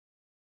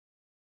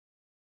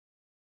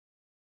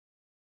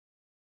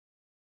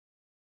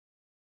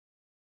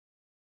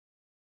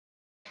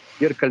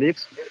Dear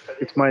colleagues,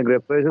 it's my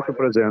great pleasure to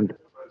present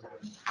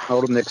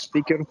our next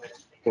speaker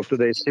for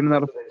today's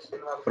seminar,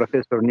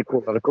 Professor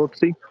Nicola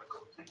Arcozzi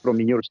from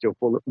University of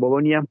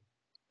Bologna.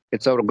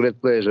 It's our great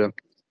pleasure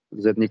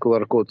that Nicola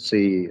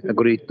Arcozzi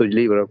agreed to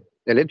deliver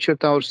a lecture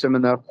at our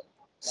seminar.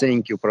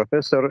 Thank you,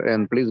 Professor,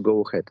 and please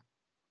go ahead.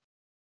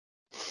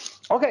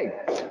 Okay,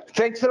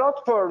 thanks a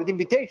lot for the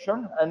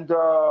invitation. And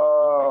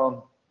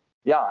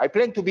yeah, I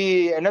plan to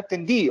be an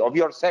attendee of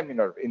your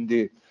seminar in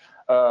the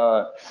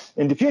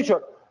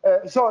future.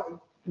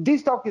 So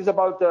this talk is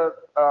about the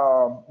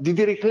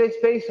Dirichlet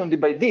space on the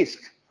bidisk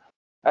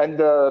and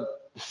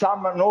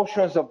some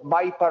notions of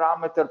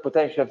biparameter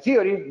potential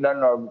theory. Then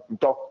we'll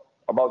talk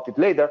about it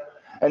later.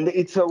 And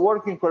it's a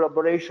work in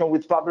collaboration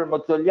with Faber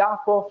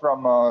Mozzagliaco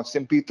from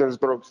St.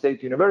 Petersburg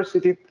State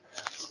University.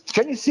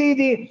 Can you see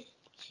the?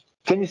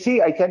 Can you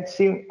see? I can't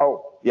see.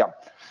 Oh, yeah.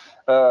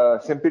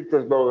 St.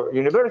 Petersburg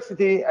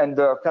University and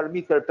Carl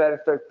Michael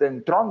Perfect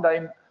in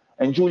Trondheim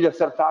and Giulia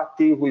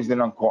Sarfatti, who is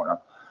in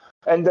Ancona.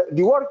 And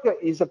the work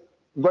is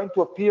going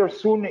to appear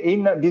soon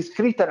in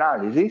Discrete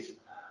Analysis.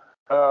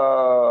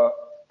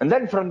 And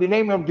then from the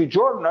name of the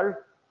journal,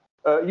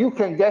 you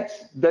can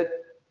guess that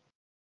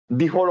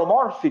the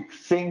holomorphic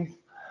thing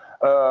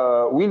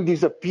will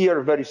disappear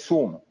very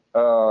soon.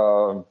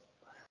 That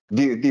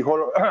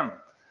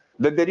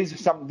there is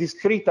some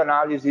discrete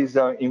analysis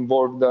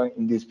involved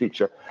in this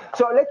picture.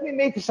 So let me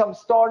make some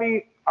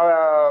story,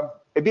 a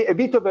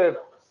bit of a,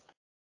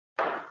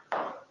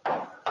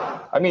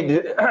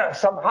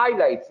 some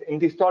highlights in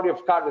the story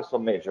of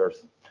Carlson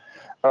measures.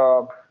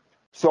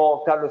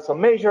 So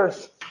Carlson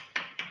measures.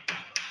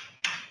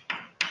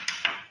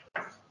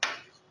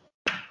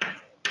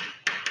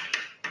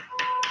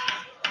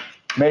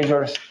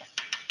 Measures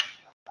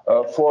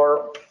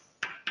for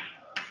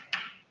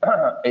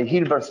a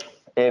Hilbert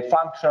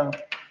function,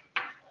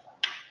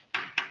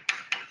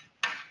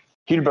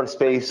 Hilbert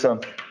space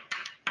on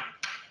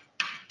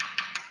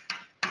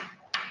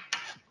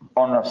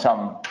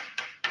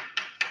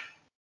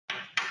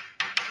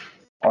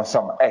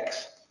some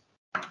x.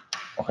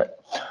 Okay,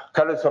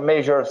 Carlson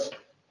measures.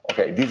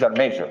 Okay, these are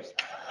measures.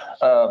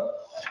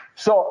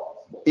 So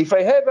if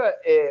I have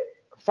a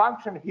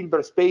function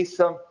Hilbert space,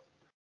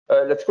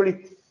 let's call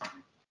it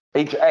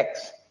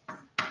hx.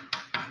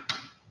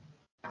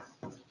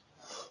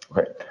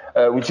 Okay,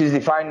 which is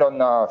defined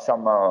on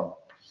some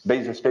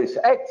basis space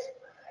x,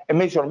 and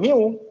measure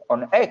mu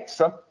on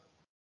x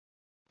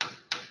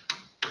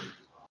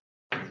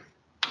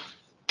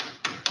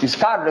is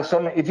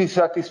Carlson if it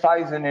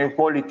satisfies an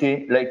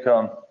inequality like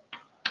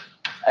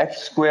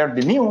x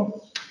squared mu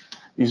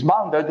is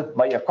bounded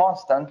by a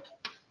constant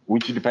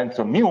which depends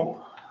on mu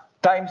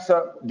times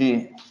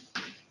the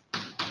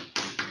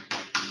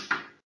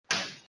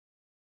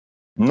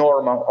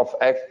norm of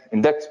f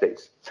in that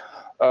space.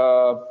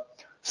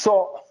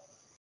 So,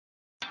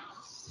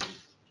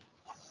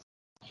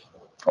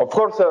 of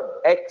course,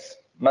 X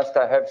must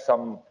have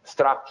some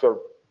structure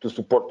to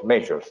support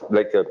measures,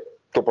 like a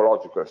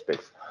topological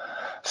space.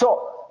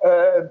 So,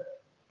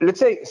 let's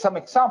say some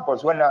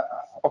examples when,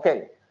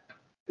 okay,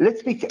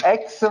 let's pick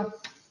X, the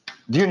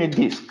unit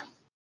disk,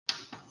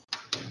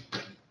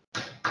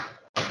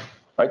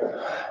 right?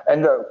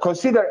 And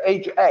consider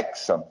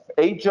Hx.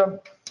 H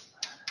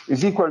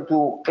is equal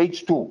to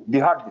H2, the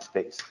hard disk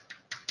space.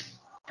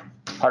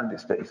 Hard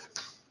disk space.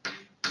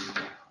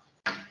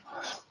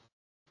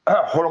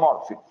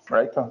 Holomorphic,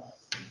 right?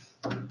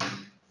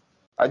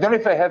 I don't know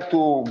if I have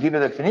to give a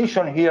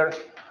definition here,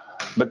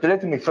 but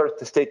let me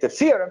first state a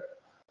theorem.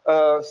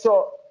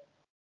 So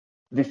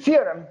the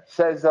theorem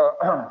says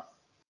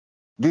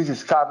this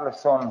is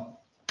Carlson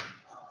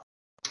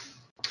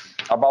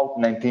about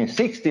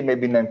 1960,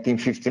 maybe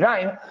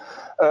 1959,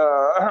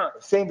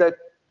 saying that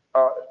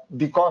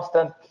the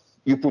constant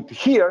you put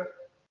here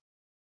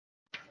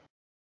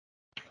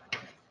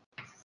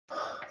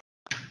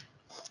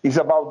is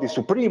about the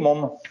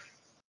supremum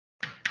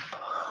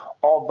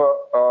of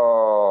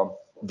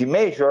the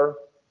measure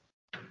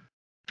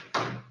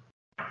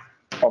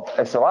of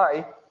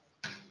SOI.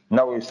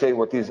 Now we say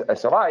what is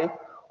SOI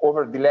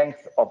over the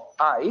length of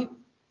I.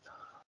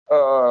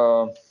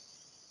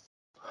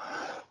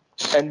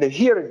 And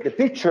here is the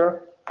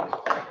picture.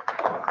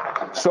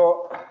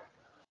 So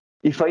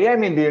if I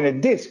am in the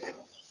unit disk,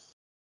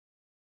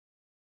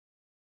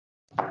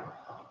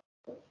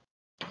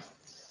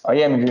 I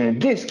am in the unit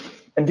disk,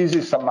 and this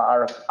is some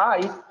arc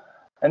I,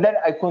 and then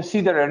I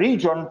consider a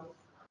region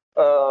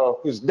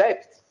whose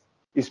depth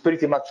is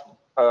pretty much,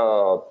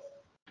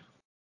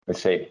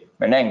 let's say,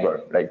 an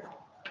angle, like,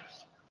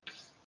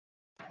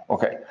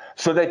 okay.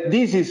 So that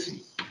this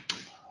is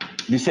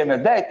the same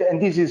as that,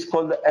 and this is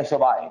called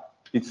SOI.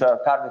 It's a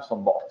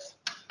Carlson box.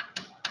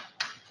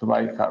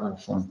 SOI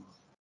Carlson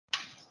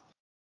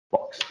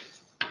box.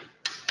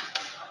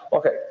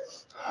 Okay.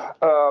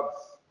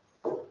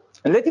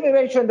 And let me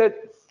mention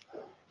that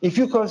if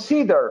you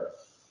consider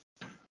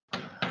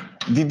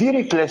the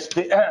Dirichlet,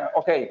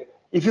 okay,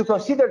 if you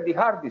consider the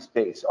hard disk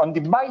space on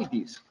the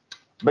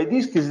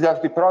bidisk is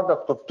just the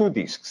product of two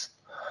disks,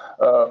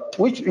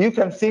 which you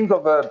can think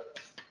of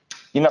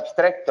in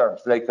abstract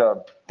terms, like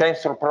a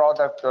tensor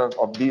product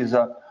of these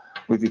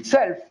with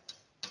itself.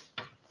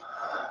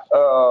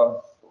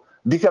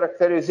 The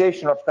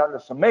characterization of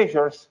Carlson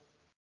measures.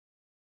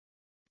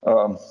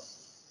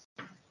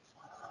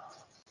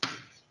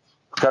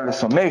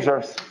 Carlson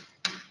measures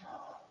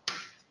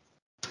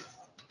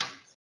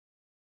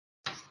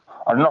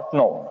are not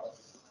known.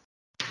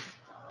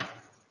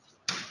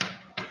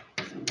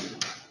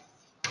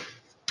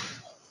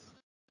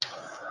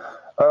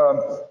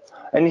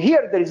 And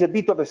here there is a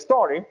bit of a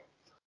story,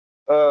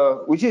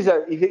 which is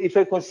if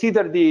I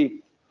consider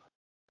the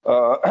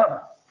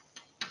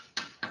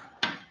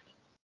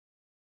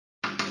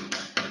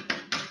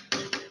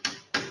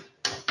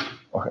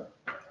okay.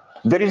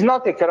 There is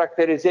not a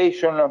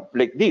characterization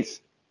like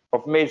this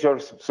of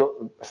measures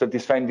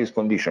satisfying this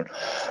condition.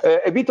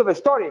 A bit of a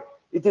story,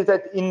 it is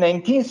that in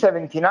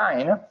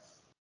 1979,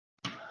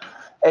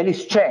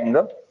 Alice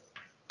Cheng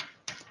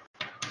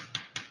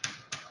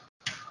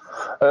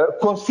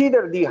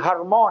considered the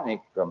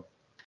harmonic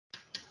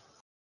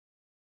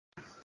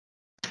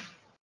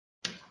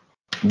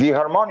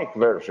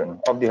version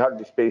of the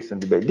Hardy space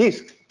and the Bay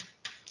disk.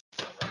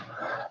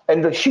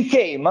 And she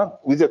came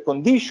with a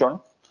condition,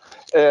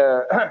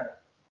 that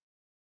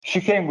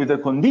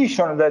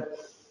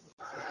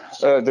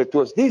that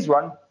was this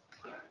one,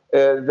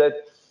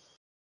 that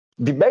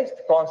the best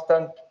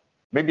constant,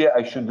 maybe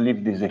I should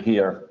leave this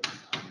here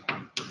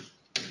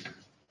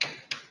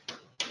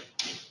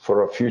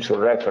for a future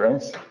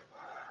reference,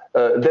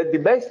 that the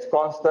best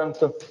constant,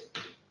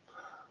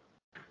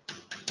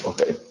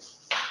 okay,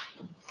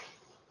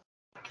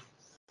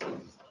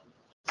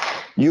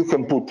 you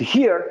can put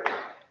here,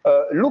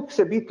 looks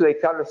a bit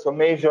like Carlson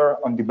measure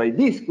on the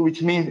bidisk,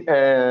 which means,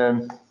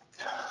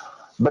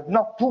 but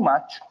not too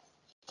much.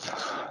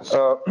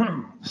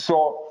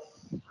 So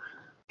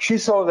she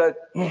saw that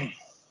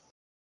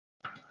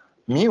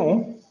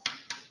mu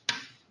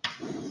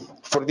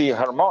for the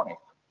harmonic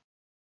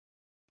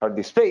or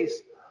the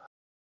space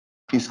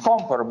is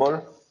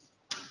comparable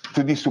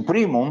to the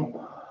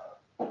supremum.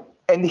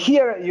 And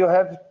here you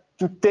have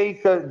to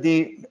take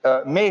the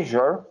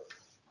measure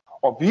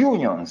of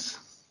unions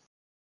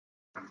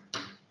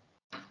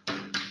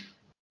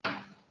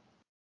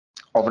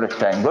of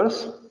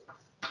rectangles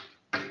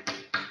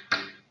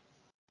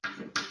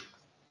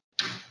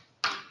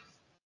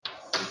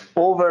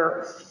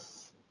over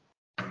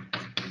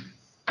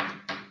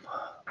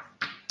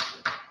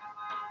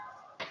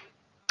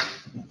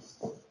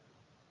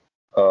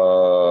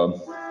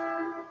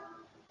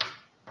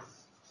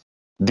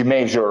the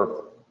measure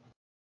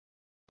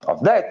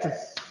of that,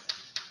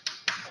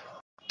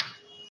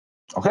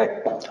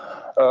 okay,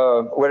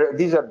 where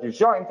these are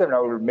disjoint, and I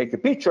will make a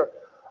picture.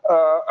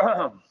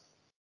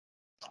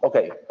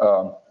 Okay,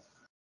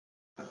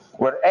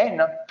 where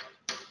n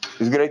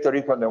is greater or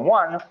equal than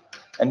 1,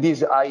 and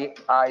these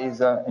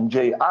i's and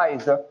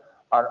ji's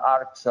are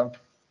arcs on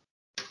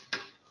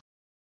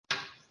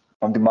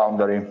the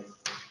boundary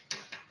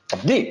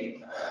of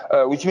D,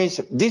 which means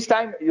this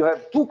time you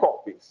have two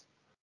copies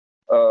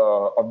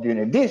of the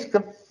unit disk,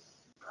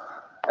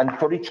 and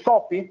for each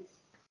copy,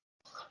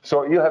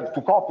 so you have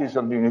two copies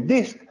of the unit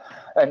disk,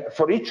 and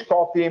for each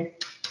copy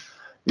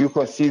you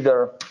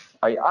consider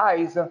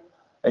i's,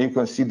 and you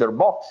consider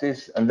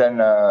boxes, and then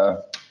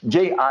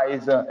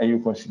ji's, and you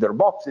consider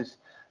boxes.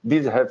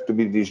 These have to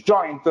be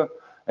disjoint,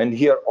 and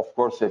here, of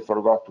course, I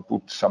forgot to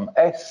put some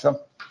s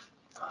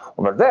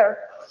over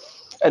there.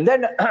 And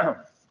then,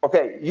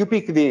 okay, you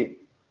pick the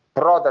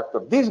product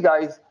of these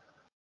guys,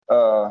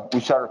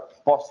 which are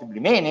possibly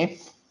many.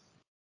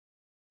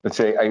 Let's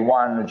say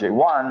I1,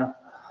 J1,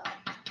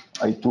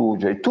 I2,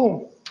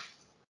 J2.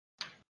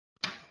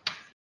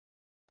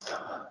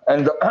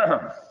 And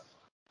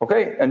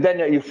okay, and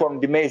then you form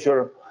the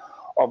measure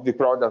of the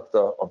product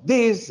of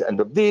these and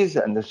of these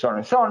and so on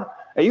and so on,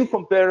 and you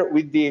compare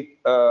with the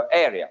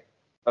area,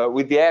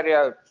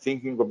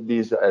 thinking of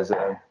this as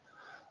a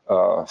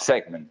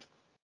segment.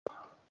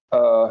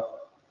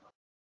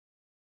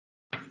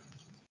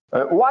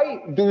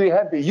 Why do we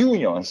have the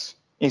unions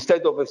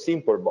instead of a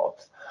simple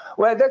box?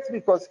 Well, that's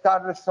because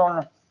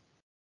Carlson,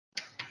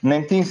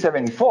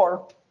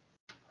 1974,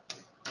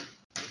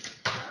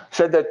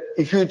 said that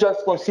if you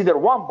just consider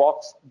one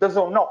box, does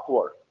not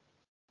work.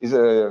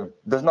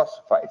 Does not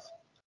suffice.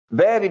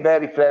 Very,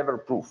 very clever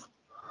proof.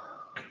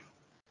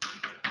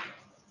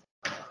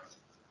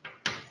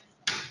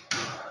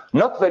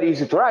 Not very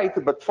easy to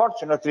write, but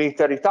fortunately,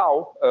 Terry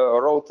Tao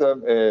wrote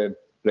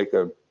like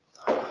a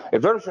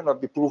version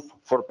of the proof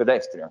for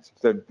pedestrians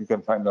that you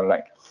can find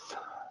online.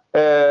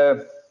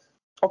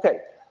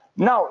 Okay,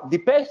 now the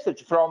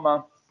passage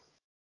from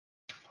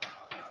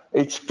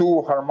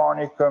H2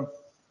 harmonic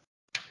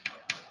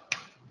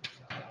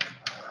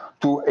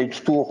to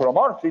H2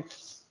 holomorphic,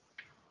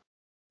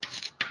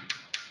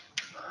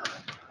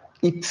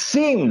 it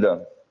seemed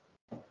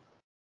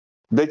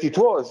that it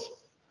was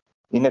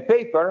in a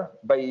paper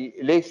by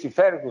Lacey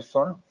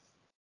Ferguson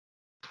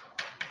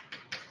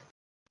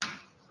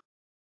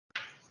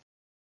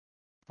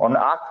on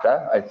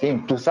ACTA, I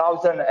think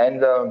 2000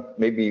 and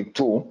maybe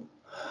 2,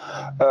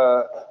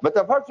 But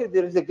unfortunately,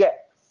 there is a gap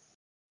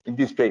in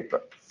this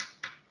paper.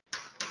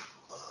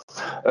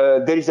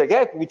 There is a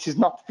gap which is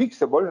not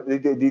fixable.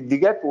 The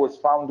gap was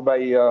found by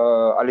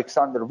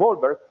Alexander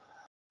Wolberg.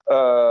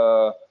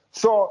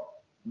 So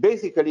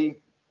basically,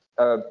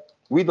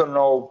 we don't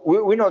know.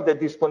 We know that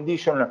this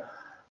condition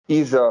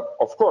is,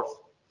 of course,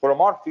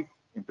 holomorphic,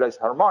 implies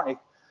harmonic.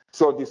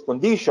 So this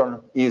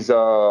condition is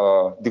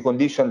the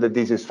condition that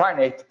this is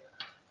finite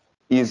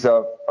is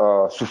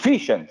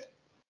sufficient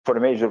for a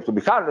measure to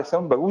be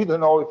Carlson, but we don't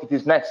know if it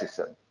is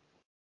necessary.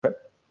 Okay?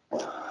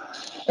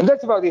 And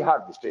that's about the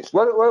Hardy space.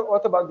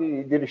 What about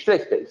the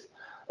Dirichlet space?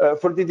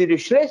 For the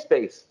Dirichlet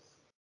space,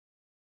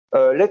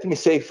 let me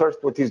say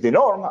first what is the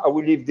norm. I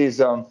will leave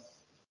this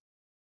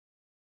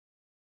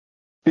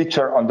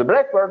picture on the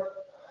blackboard.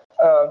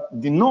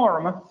 The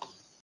norm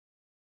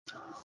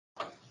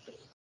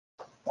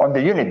on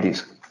the unit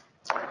disk.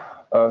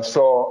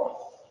 So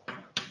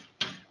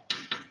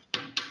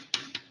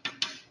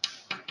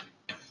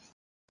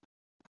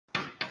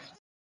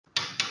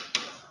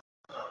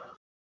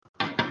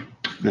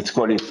let's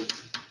call it,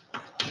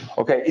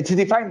 okay, it's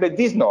defined by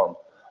this norm.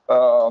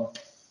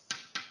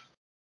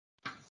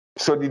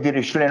 So the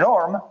Dirichlet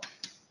norm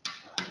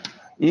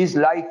is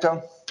like,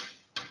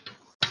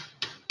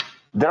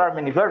 there are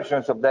many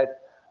versions of that.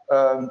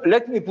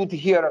 Let me put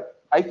here,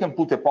 I can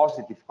put a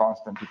positive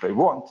constant if I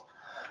want,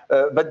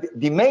 but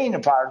the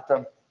main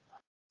part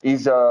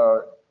is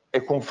a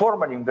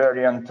conformal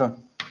invariant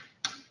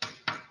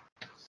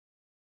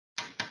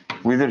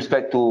with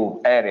respect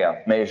to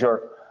area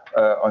measure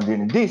on the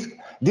unit disk.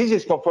 This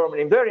is conformal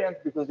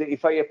invariant because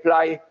if I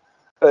apply,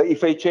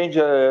 if I change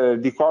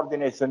the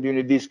coordinates on the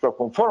unit disk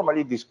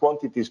conformally, this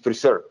quantity is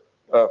preserved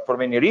for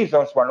many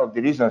reasons. One of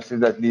the reasons is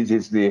that this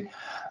is the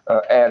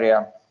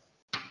area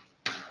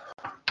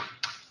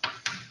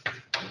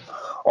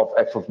of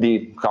f of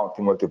d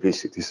counting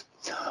multiplicities.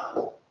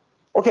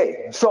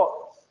 Okay,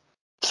 so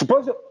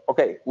suppose,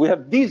 okay, we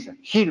have this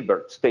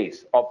Hilbert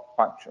space of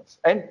functions,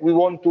 and we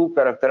want to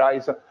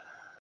characterize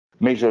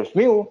measures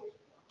mu,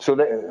 so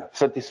that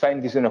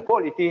satisfying this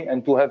inequality,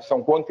 and to have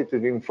some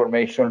quantitative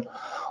information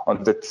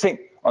on that thing,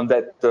 on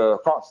that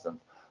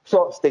constant.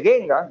 So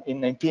Stegenga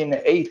in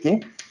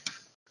 1980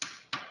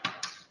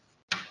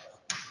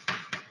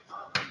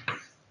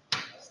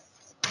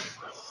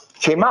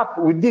 came up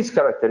with this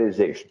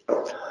characterization.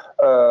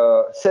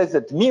 Says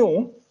that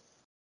mu,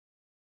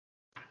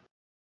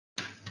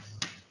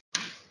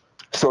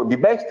 so the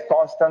best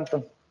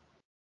constant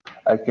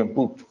I can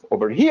put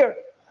over here,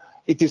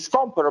 it is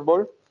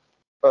comparable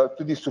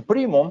to the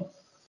supremum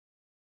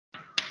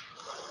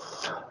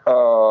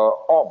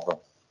of,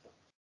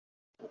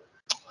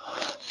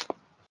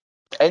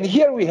 and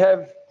here we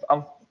have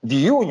the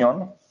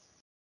union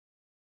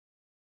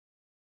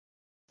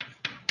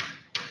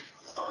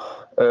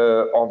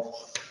of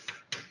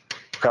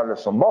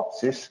Carlson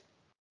boxes,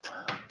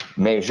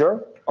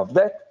 measure of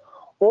that,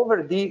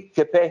 over the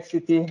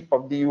capacity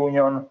of the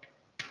union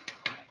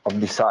of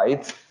the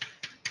sides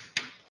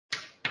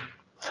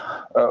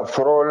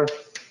for all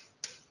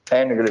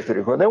n greater or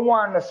equal than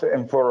 1,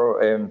 and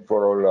for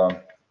all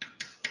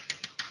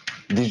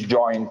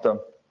disjoint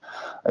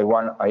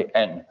I1,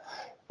 In.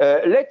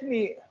 Let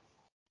me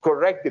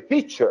correct the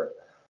picture.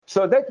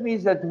 So that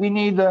means that we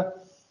need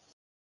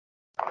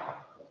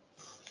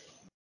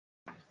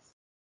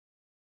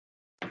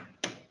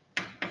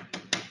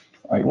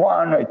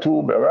I1,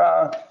 I2, blah,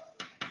 blah.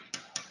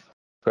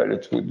 Okay,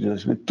 let's put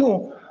this with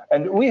 2.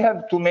 And we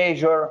have to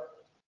measure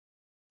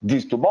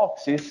these two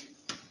boxes.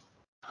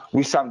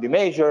 We sum the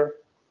measure,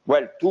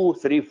 well, 2,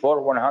 3,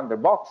 4,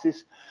 100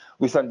 boxes.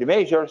 We sum the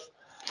measures.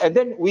 And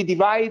then we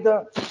divide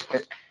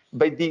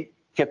by the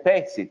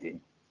capacity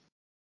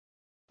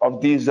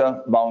of this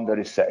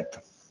boundary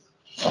set.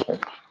 Okay.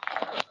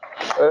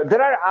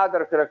 There are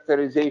other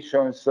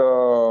characterizations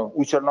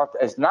which are not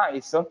as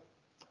nice,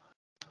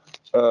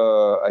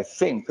 I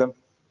think.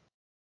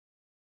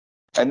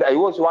 And I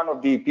was one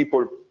of the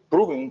people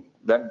proving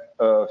them,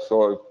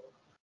 so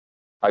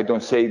I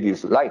don't say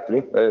this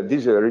lightly.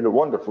 This is a really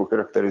wonderful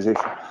characterization.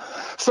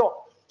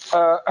 So,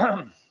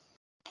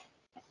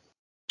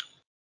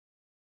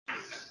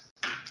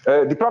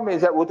 the problem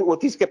is that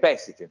what is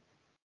capacity,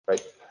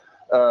 right?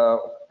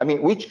 I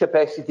mean, which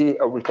capacity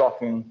are we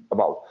talking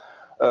about?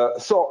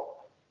 So,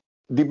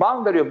 the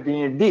boundary of the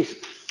unit disk,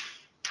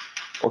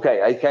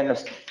 okay, I can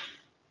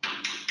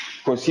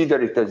consider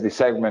it as the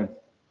segment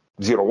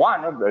 0,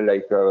 1,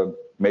 like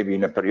maybe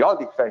in a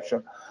periodic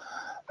fashion.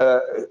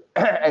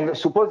 And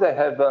suppose I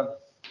have a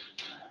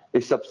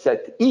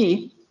subset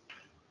E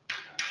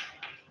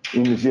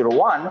in 0,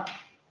 1,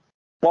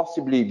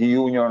 possibly the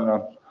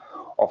union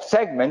of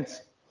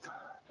segments.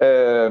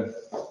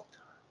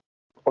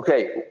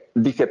 Okay,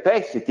 the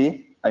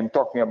capacity I'm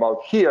talking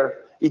about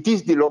here, it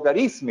is the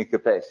logarithmic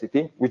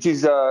capacity, which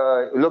is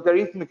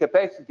logarithmic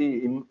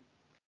capacity in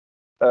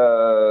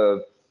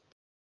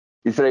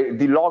it's like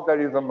the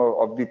logarithm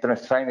of the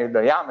transfinite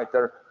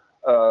diameter.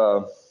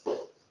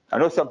 I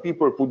know some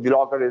people put the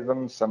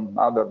logarithm, some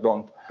other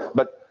don't,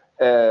 but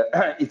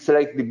it's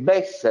like the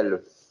Bessel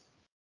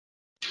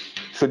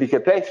So the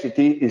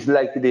capacity is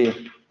like the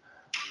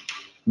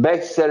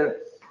Bessel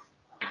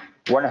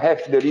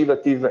 1/2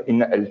 derivative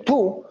in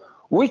L2,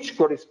 which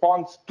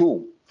corresponds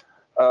to,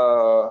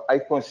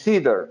 I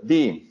consider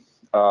the,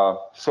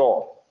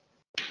 so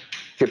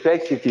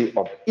capacity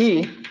of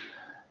E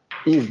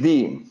is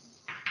the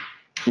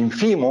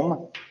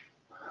infimum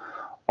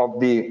of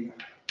the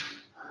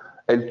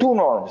L2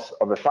 norms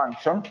of a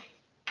function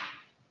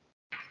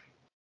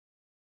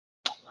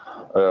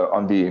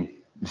on the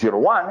 0,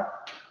 1,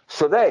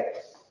 so that,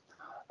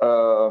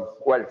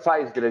 well, phi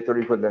is greater or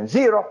equal than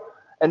 0,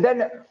 and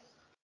then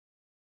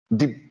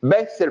the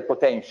Bessel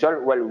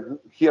potential, well,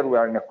 here we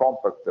are in a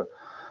compact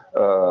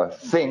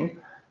thing,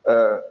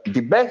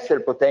 the Bessel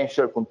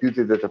potential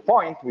computed at a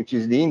point, which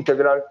is the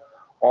integral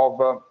of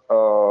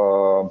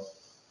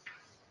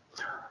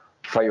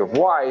phi of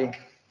y,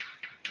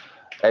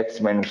 x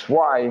minus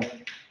y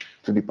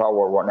to the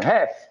power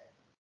 1/2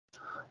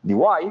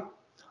 dy,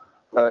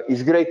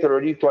 is greater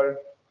or equal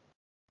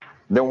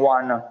than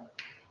 1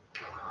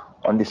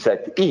 on the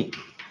set E.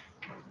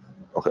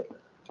 Okay.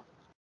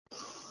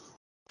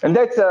 And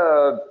that's,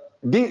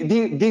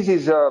 this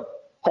is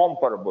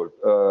comparable,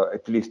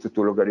 at least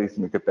to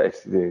logarithmic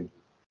capacity.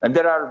 And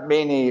there are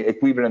many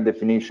equivalent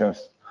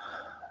definitions.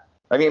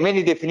 I mean,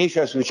 many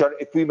definitions which are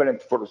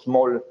equivalent for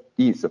small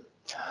e's.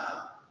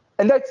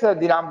 And that's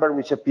the number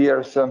which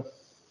appears,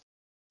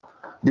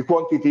 the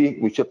quantity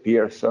which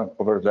appears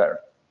over there.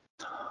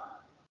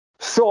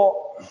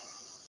 So,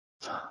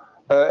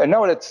 and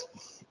now let's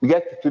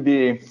get to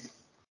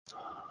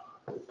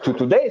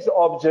today's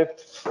object.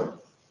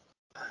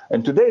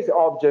 And today's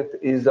object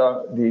is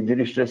the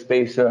Dirichlet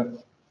space. I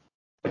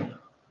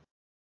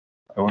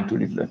want to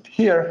leave that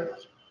here.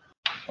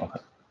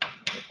 Okay.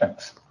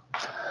 Thanks.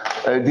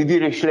 The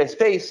Dirichlet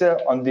space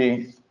on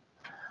the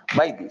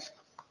bidisk.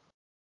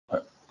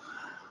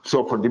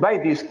 So for the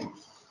bidisk,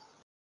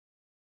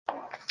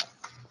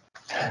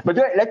 but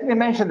let me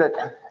mention that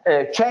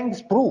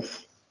Chang's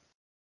proof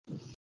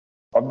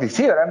of the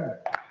theorem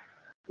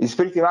is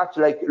pretty much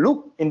like,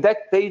 look in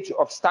that page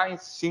of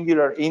Stein's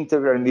singular,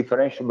 integral, and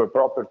differentiable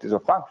properties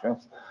of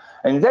functions.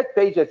 And in that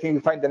page, I think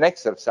you find an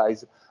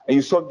exercise, and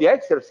you solve the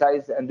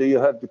exercise, and then you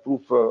have the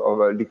proof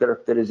of the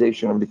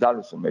characterization of the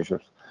Carlson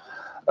measures.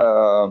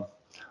 So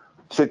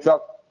it's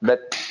not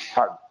that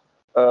hard.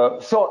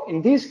 So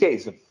in this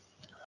case,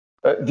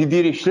 the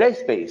Dirichlet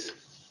space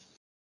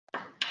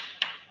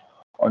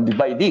on the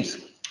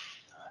bidisk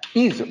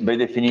is, by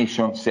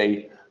definition,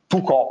 say,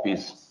 2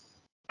 copies.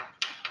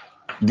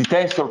 The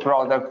tensor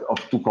product of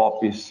 2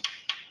 copies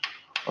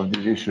of the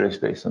Dirichlet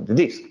space on the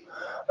disk.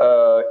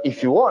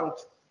 If you want,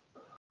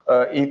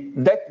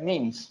 that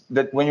means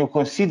that when you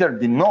consider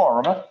the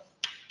norm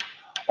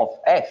of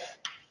f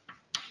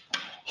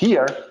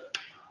here,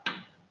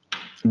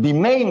 the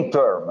main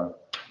term,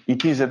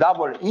 it is a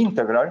double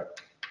integral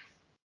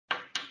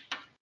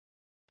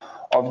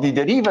of the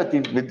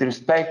derivative with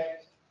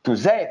respect to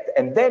z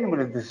and then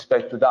with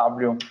respect to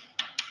w.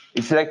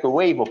 It's like a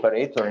wave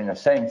operator in a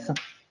sense.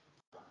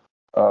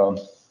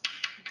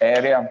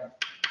 Area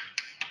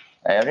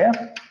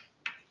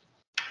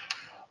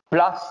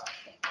plus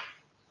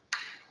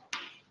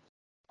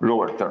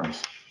lower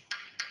terms.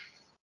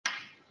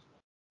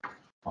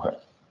 Okay.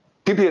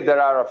 Typically,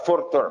 there are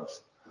 4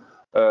 terms.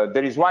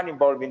 There is one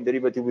involving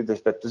derivative with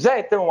respect to z,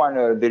 and one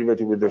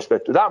derivative with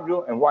respect to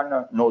w, and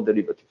one no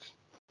derivatives.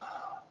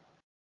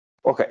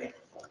 Okay.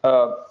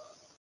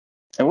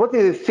 And what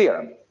is the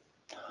theorem?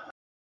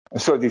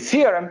 So the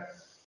theorem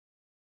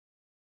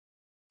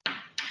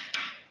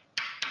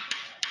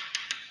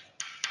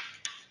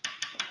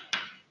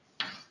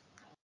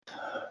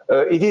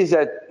it is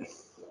that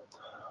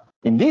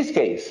in this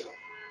case,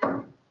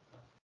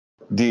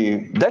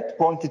 that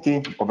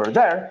quantity over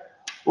there,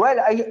 well,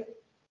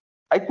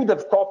 I could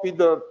have copied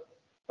the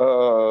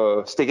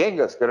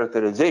Steghenga's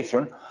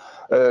characterization.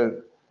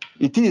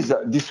 It is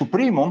the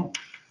supremum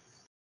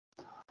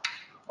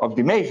of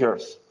the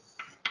measures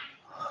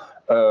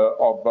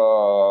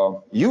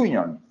of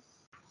union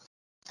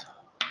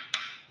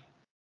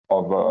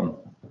of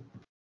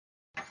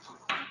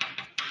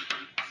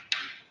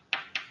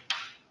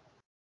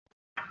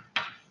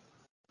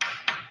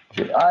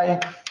Ji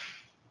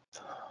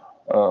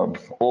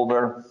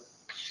over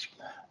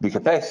the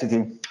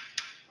capacity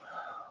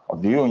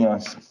of the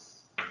unions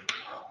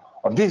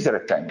of these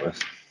rectangles.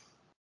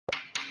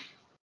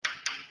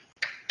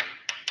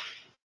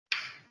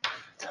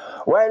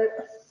 Well,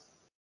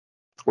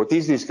 what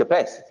is this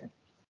capacity?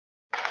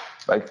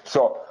 Right.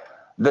 So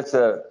that's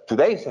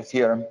today's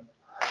theorem,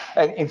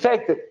 and in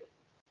fact,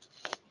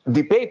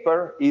 the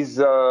paper is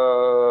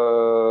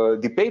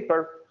the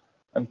paper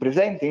I'm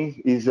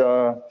presenting is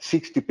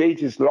 60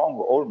 pages long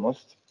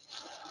almost,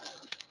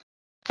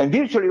 and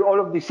virtually all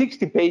of the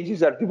 60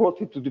 pages are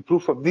devoted to the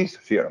proof of this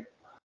theorem.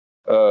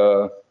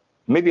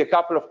 Maybe a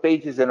couple of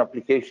pages an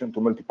application to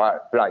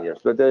multipliers,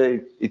 but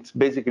it's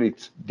basically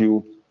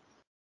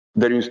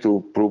they're used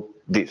to prove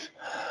this.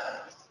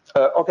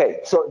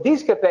 Okay, so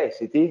this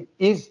capacity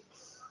is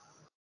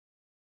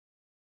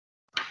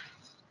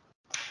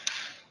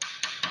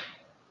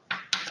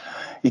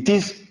it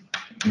is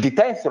the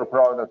tensor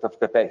product of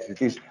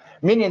capacities,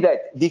 meaning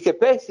that the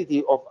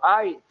capacity of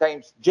I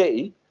times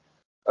J,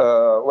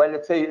 well,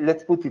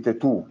 let's put it a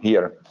 2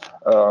 here.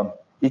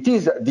 It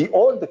is the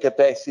old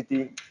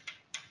capacity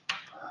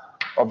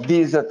of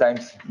this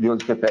times the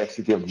old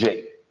capacity of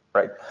J,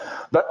 right?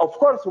 But of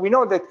course, we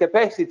know that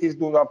capacities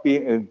do not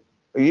be,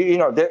 they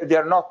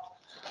are not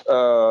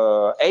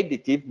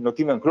additive, not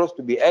even close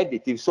to be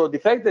additive. So the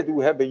fact that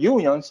we have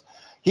unions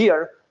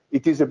here,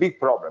 it is a big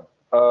problem.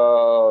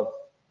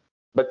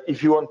 But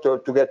if you want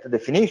to get the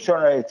definition,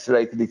 it's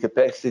like the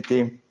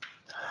capacity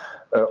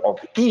of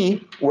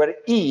E, where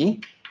E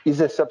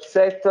is a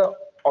subset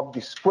of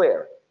the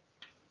square,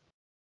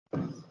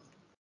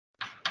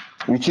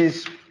 which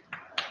is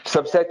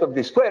subset of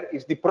the square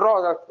is the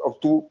product of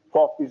two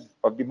copies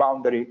of the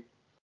boundary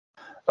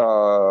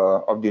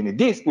of the unit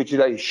disk, which is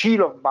a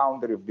Shilov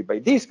boundary of the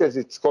bidisk, as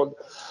it's called,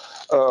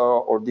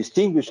 or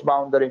distinguished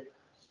boundary.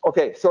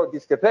 Okay, so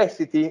this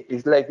capacity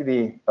is like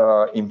the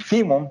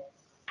infimum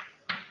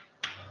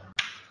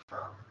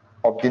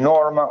of the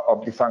norm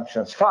of the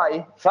functions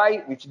phi,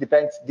 which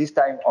depends this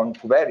time on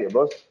two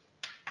variables,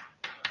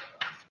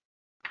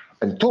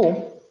 and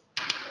 2,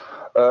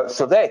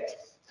 so that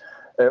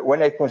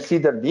when I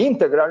consider the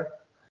integral,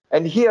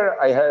 and here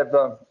I have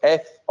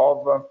f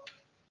of,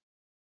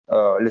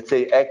 let's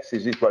say x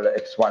is equal to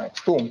x1,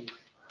 x2,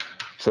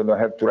 so I don't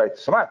have to write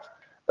so much,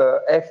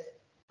 f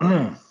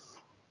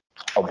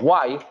of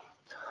y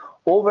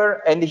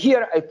over, and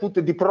here I put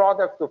the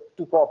product of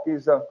two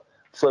copies,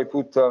 so I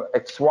put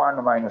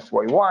x1 minus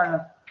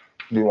y1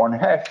 to the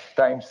 1/2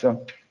 times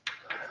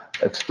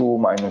x2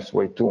 minus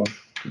y2 to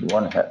the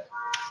 1/2.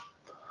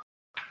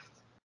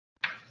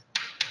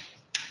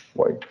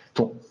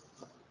 y2.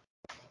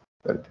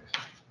 There it is.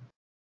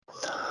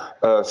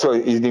 So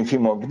it's the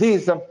infimum of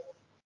this.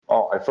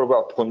 Oh, I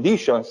forgot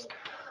conditions.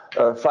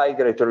 Phi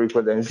greater or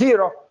equal than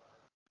 0.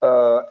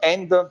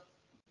 And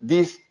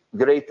this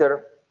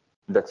greater,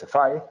 that's a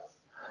phi,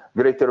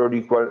 greater or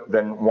equal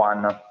than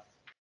 1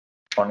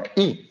 on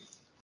E.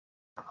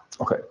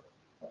 Okay.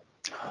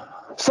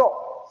 So,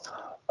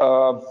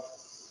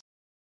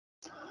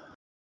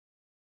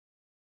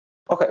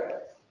 okay.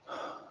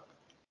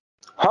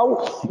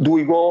 How do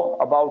we go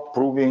about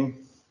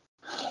proving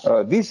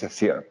this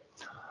theorem?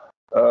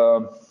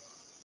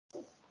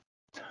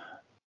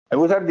 And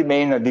what are the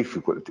main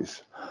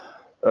difficulties?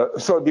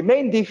 So the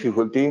main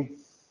difficulty,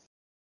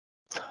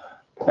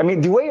 I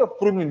mean, the way of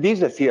proving this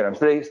theorem,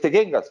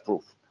 Stegenga's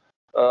proof,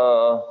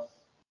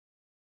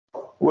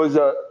 was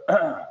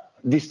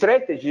the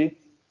strategy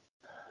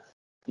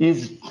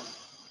is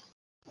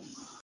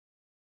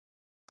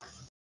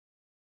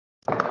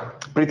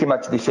pretty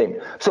much the same.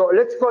 So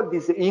let's call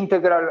this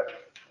integral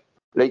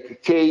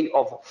like k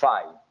of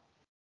phi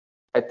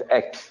at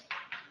x,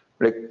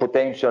 like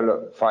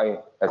potential phi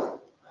at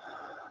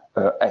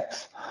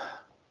x.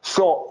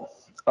 So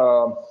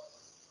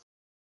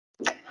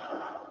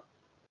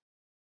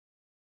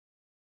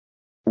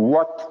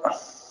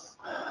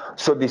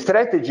so the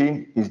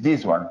strategy is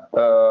this one.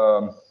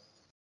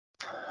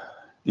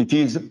 It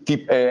is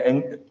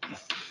and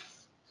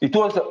it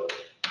was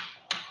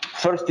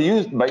first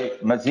used by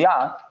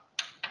Mazia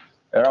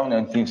around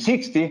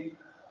 1960,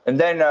 and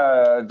then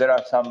there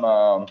are some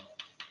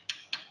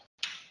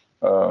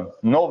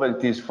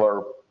novelties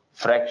for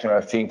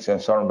fractional things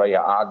and so on by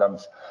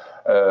Adams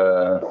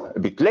a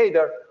bit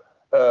later.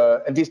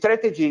 And the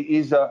strategy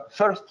is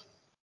first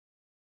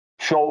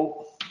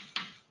show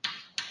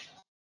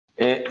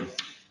a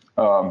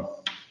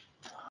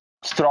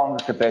strong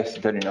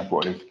capacitor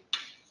inequality.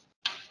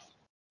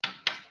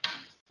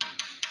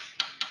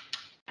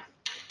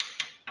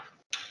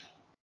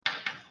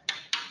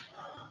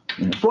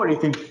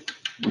 Inequality,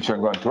 which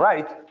I'm going to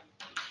write,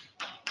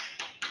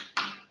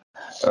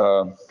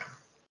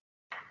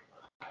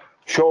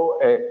 show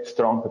a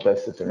strong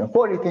capacitor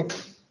inequality.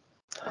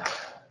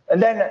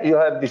 And then you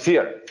have the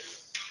theorem,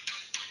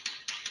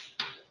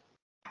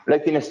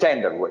 like in a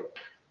standard way.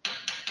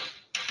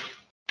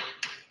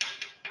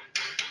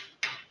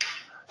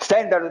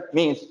 Standard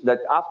means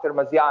that after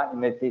Mazia in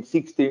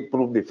 1960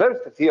 proved the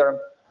first theorem,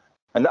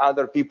 and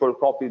other people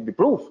copied the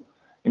proof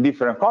in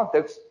different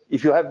contexts,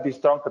 if you have this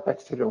strong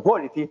capacitor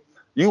inequality,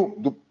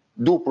 you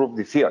do prove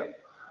the theorem.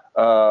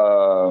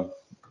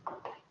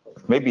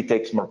 Maybe it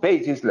takes more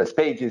pages, less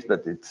pages,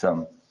 but it's...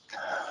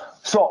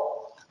 So,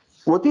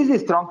 what is a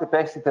strong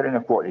capacitor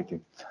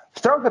inequality?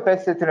 Strong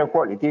capacitor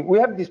inequality, we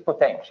have this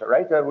potential,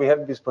 right? We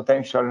have this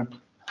potential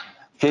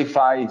k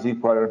phi is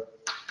equal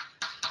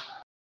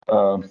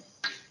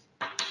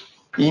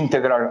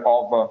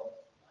integral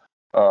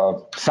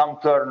of some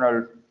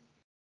kernel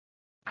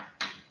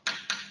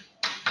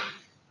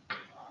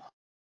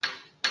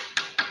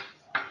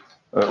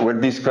where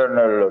this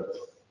kernel,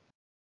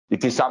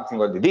 it is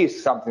something on the disk,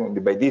 something on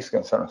the bidisk,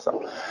 and so on and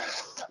so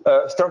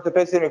on. Strong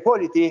capacitor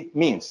inequality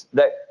means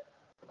that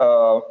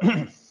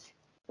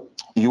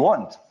you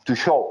want to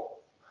show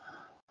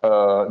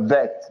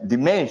that the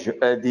measure,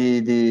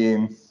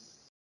 the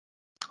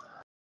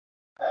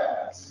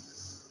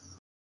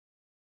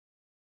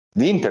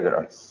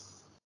integral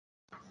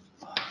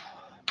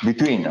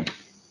between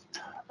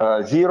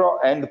 0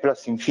 and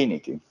plus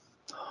infinity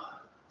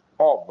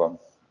of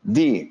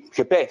the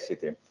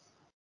capacity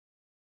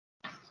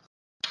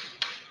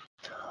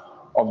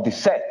of the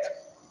set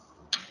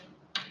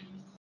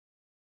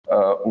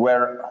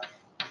where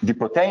the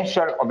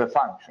potential of a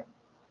function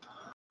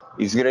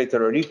is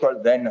greater or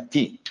equal than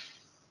t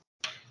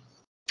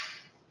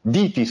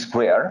dt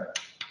square,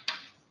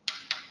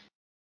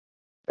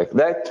 like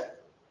that,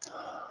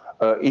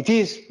 it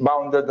is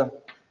bounded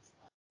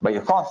by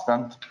a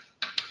constant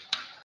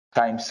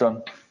times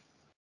the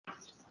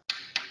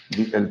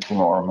L2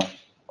 norm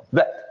of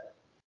that.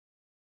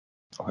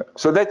 Okay.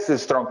 So that's the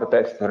strong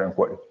capacitor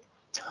inequality.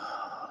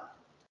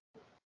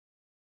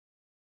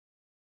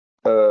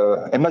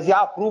 And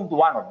Mazia proved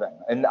one of them,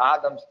 and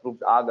Adams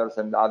proved others,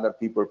 and other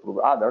people proved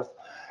others.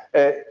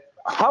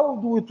 How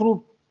do we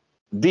prove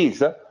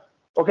this?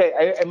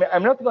 Okay,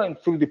 I'm not going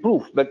through the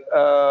proof, but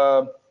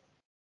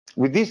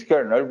with this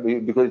kernel,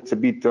 because it's a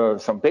bit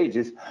some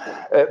pages,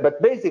 but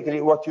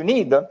basically what you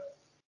need a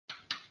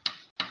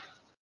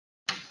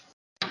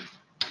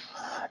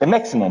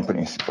maximum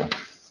principle.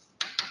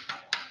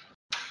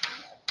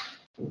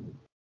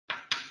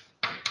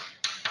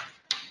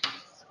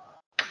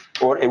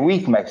 Or a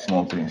weak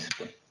maximum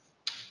principle.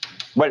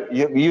 Well,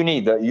 you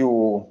need,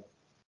 you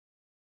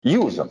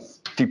use,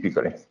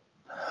 typically,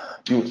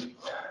 use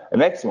a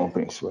maximum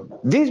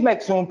principle. This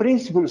maximum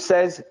principle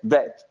says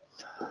that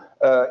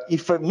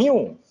if a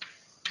mu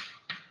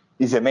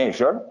is a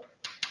measure,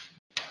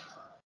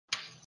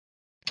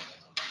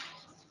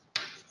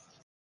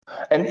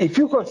 and if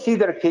you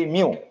consider k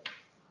mu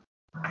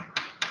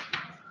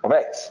of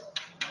x,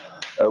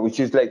 which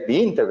is like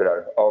the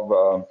integral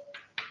of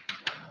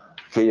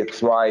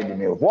kxy, the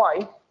mu of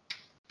y,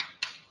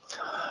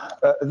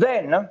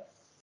 then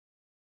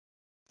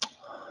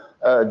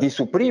the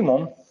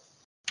supremum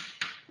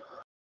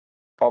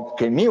of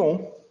k mu,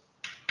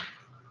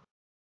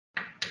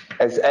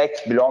 as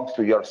x belongs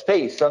to your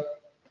space,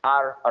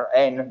 R,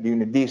 Rn, the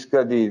unit disk,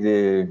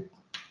 the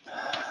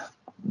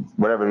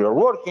wherever you're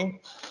working,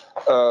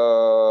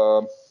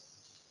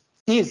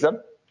 is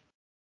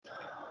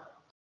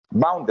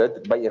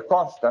bounded by a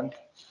constant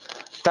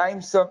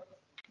times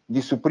the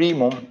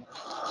supremum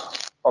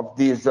of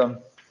this, should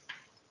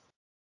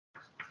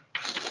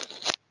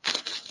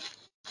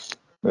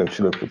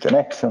I put an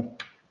x?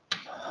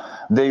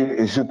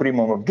 The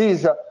supremum of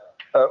this,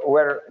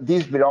 where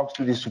this belongs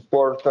to the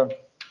support of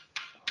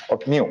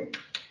mu.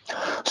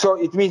 So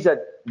it means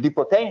that the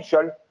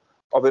potential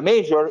of a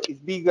measure is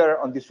bigger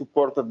on the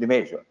support of the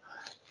measure.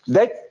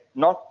 That's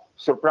not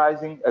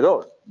surprising at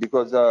all,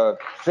 because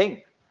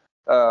think,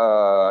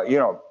 you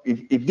know,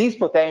 if these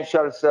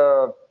potentials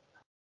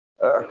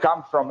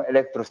come from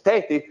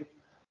electrostatic,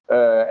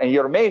 and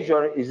your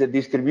measure is a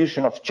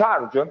distribution of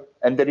charge,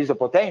 and there is a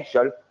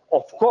potential,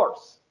 of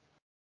course,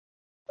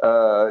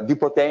 the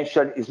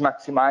potential is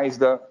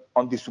maximized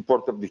on the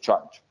support of the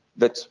charge.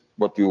 That's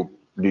what you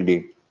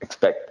really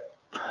expect.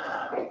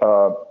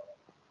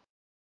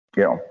 You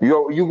know,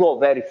 you go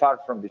very far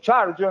from the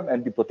charge,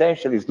 and the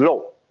potential is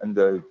low, and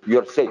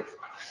you're safe.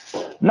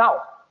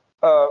 Now,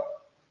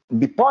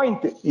 the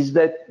point is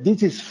that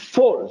this is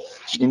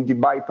false in the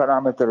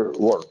biparameter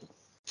world.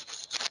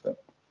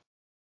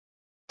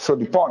 So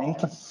the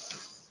point,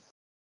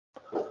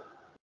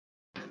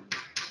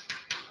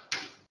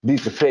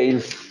 this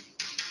fails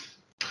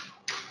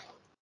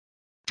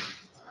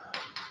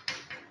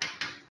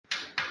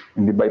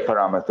in the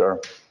biparameter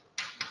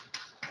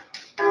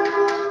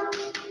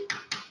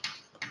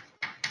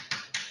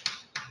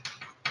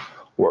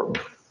world.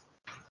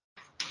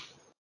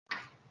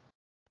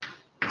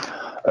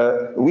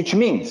 Which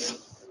means,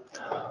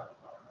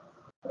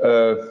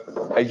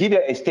 I give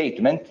you a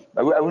statement.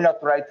 I will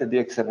not write the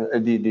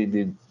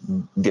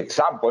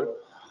example,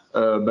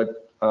 but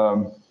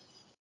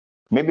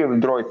maybe I will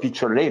draw a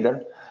picture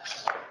later.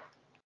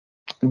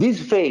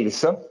 This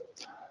fails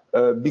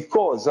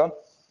because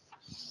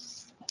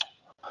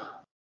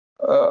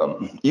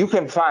you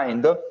can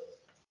find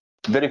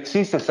there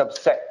exists a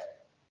subset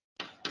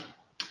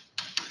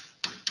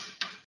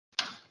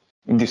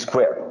in the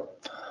square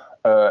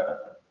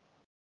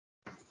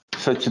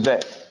such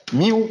that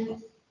mu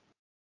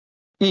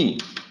e,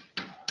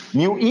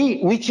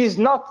 which is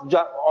not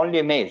just only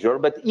a measure,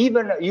 but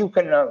even you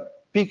can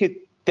take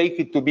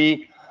it to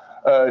be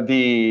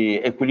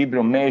the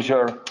equilibrium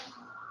measure,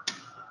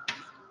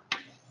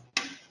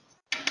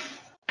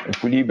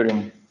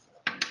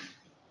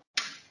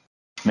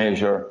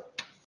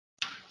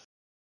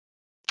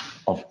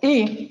 of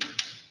E,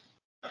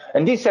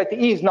 and this set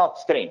E is not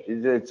strange.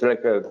 It's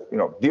like a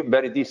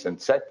very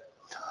decent set.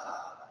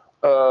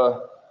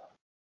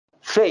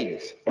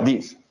 Fails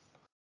this,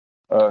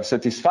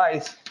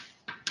 satisfies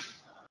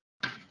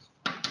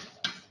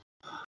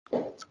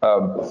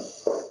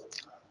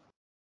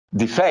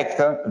the fact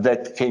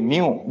that K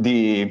mu,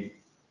 the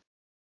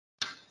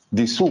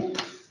sup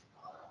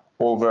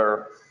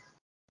over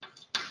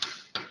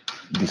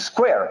the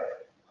square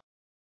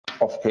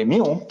of K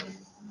mu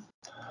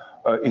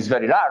is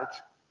very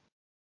large,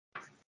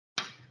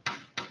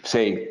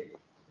 say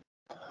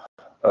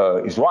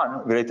is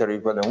 1, greater or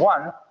equal than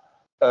 1,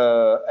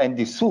 and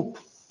the soup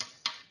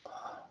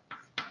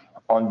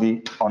on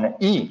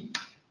E,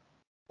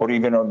 or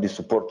even on the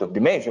support of the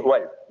measure,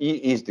 well, E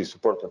is the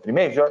support of the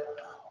measure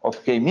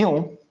of K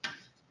mu,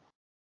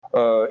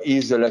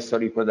 is less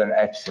or equal than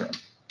epsilon,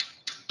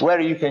 where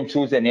you can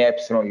choose any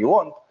epsilon you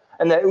want.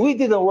 And we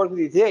didn't work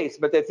with these,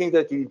 but I think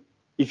that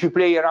if you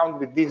play around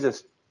with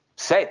these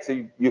sets,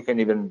 you can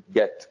even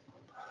get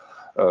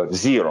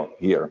 0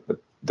 here,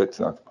 but that's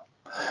not.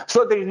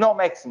 So there is no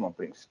maximum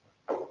principle.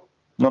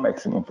 No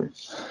maximum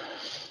principle.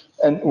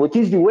 And what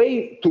is the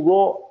way to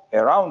go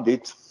around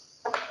it?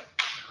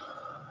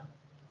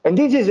 And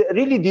this is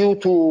really due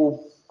to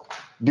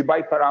the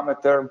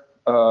biparameter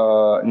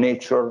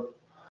nature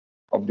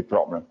of the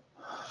problem.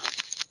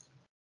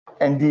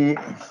 And the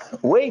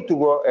way to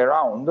go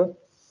around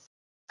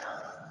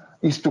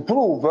is to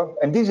prove,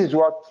 and this is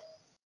what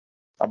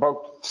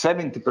about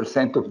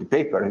 70% of the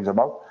paper is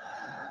about,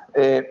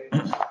 a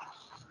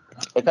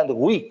kind of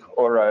weak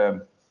or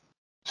a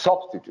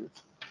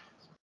substitute.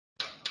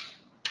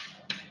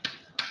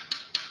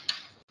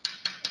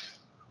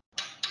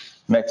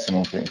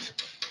 Maximum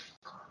principle.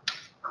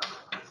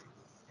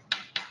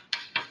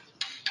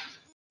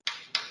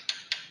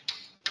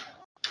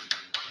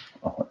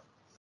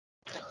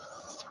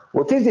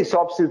 What is the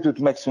substitute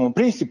maximum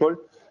principle?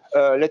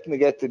 Let me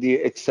get the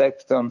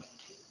exact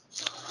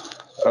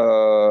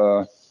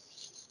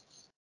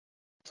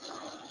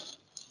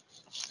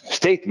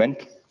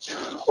statement.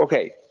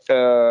 Okay,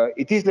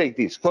 it is like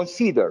this.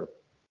 Consider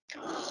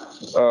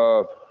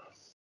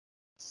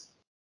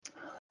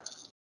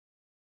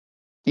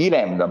E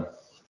lambda.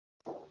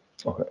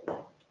 Okay.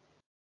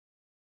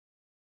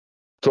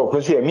 So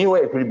consider mu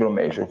equilibrium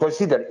measure.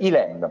 Consider E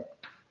lambda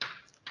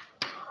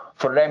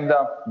for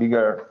lambda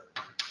bigger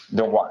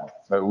than 1.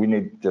 We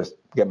need just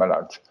gamma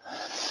large.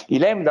 E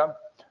lambda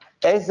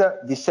as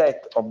the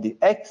set of the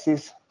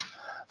x's,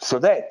 so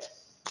that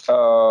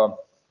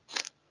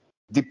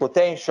the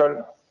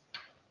potential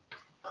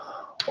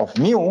of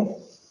mu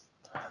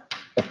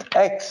at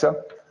x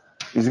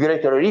is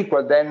greater or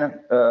equal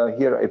than,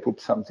 here I put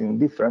something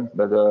different,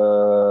 but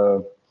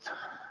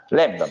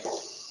lambda.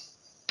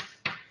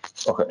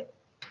 Okay.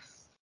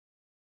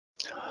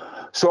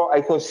 So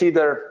I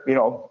consider,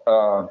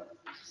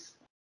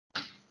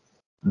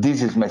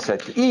 this is my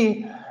set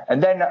E,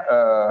 and then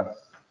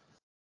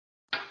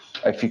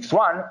I fix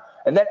 1,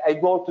 and then I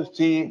go to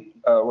see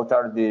what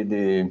are the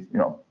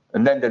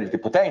and then there is the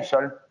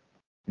potential,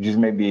 which is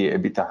maybe a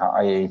bit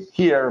high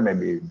here,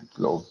 maybe a bit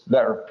low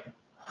there.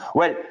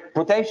 Well,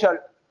 potential,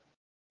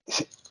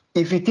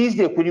 if it is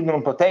the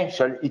equilibrium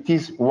potential, it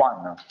is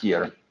 1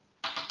 here.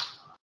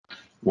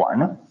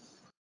 1.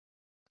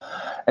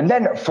 And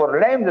then for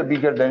lambda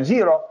bigger than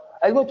 0,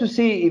 I go to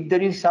see if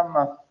there is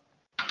some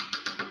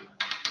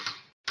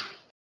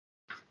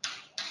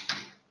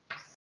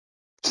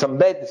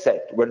bad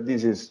set where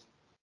this is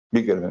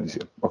bigger than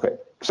 0. Okay,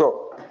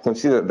 so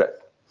consider that.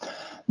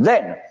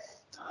 Then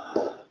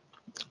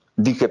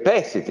the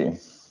capacity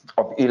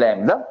of E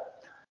lambda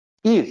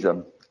is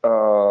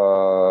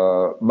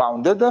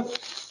bounded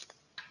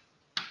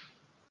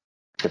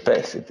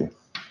capacity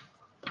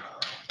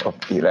of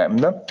E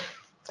lambda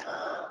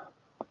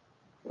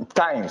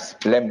times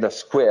lambda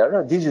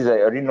square. This is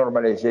a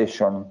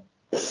renormalization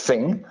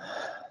thing.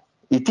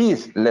 It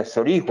is less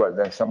or equal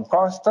than some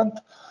constant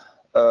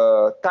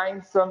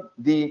times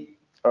the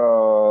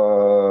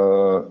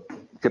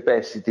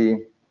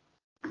capacity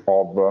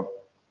of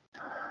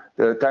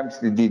times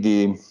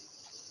the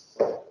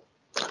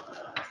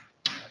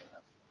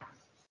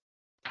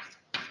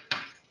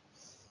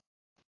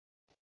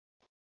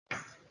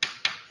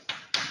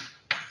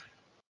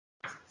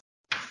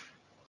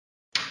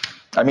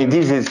I mean,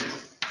 this is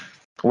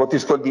what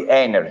is called the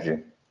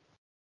energy.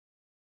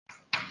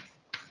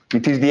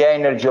 It is the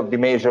energy of the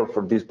measure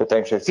for this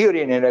potential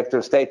theory, and in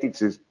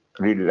electrostatics is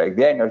really like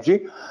the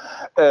energy,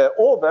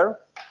 over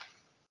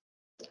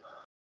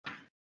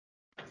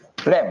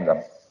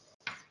lambda.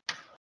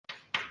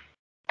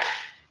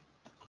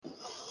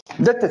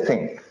 That's the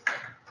thing.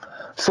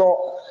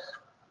 So,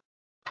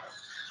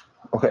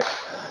 okay.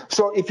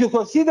 So if you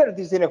consider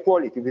this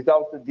inequality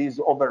without this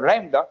over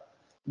lambda,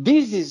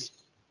 this is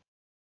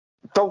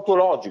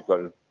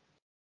tautological.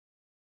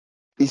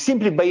 It's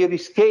simply by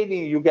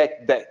rescaling you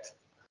get that.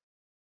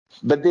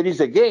 But there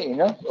is a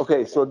gain.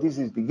 Okay, so this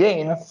is the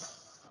gain.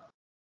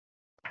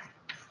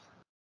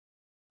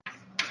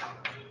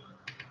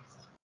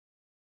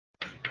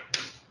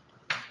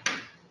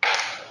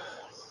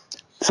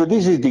 So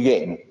this is the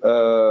gain.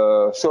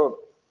 So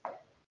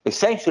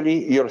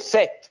essentially your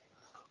set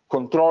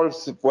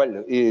controls,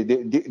 well,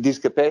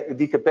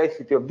 the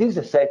capacity of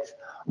this set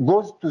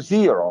goes to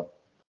 0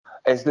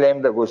 as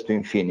lambda goes to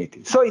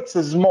infinity. So it's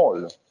a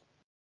small,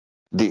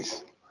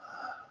 this.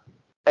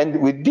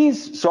 And with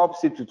this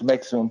substitute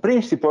maximum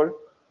principle,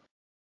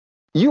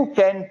 you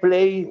can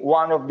play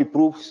one of the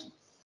proofs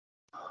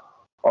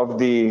of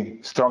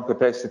the strong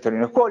capacitor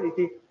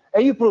inequality,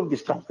 and you prove the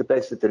strong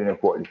capacitor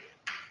inequality.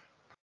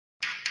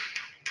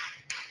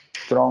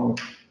 Strong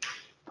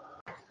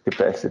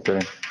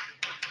capacitor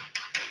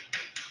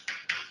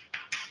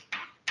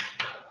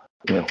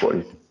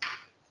inequality.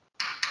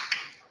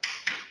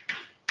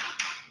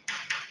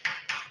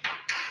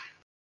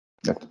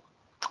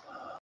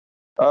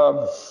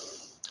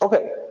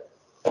 Okay.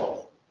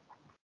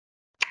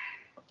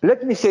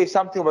 Let me say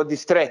something about the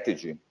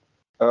strategy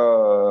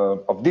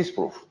of this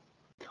proof.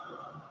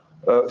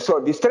 So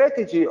the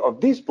strategy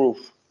of this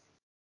proof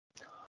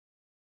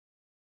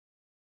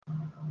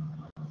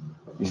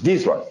is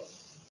this one.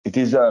 It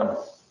is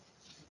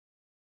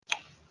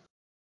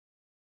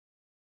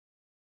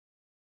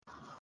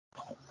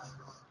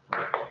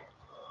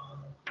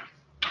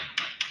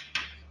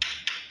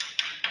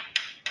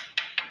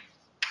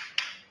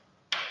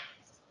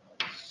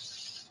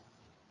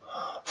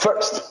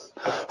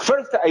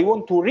First, I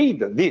want to read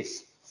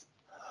this.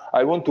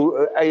 I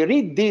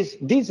read this.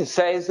 This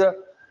says that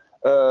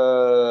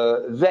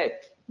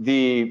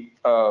the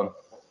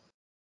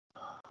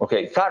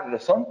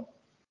Carlson.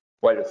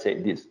 Well, let's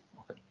say this.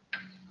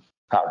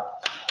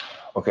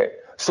 Okay.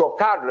 So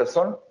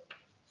Carlson.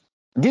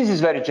 This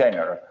is very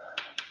general.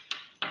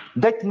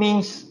 That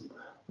means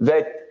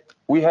that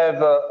we have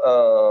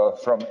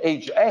from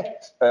hx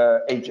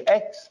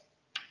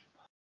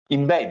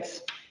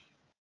embeds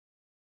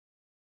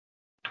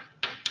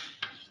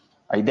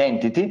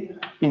identity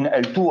in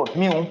L2 of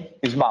mu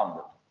is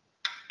bounded.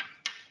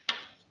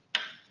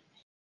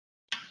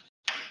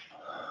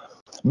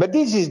 But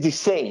this is the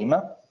same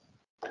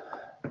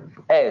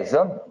as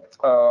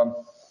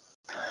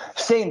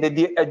saying that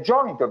the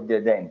adjoint of the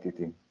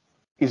identity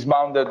is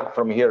bounded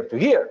from here to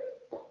here.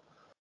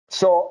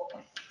 So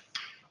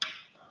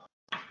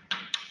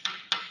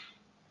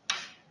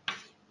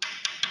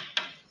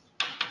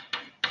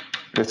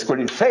let's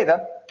call it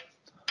theta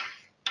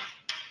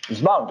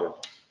is bounded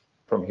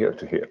from here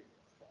to here.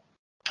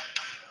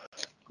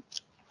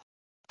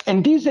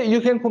 And this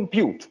you can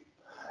compute,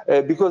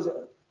 because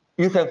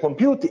you can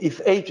compute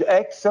if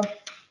hx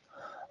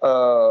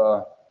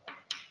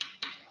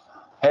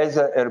has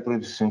a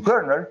reproducing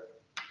kernel,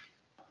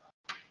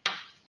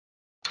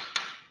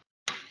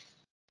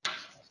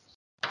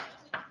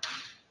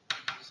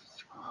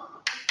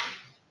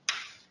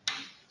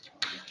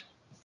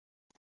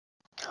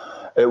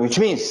 which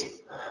means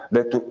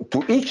that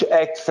to each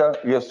x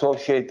you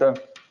associate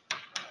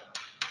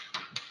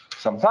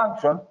some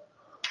function,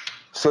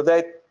 so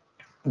that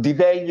the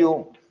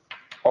value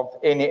of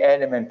any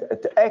element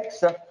at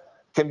x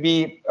can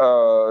be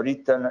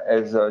written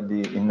as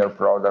the inner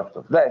product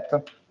of that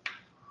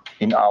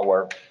in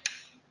our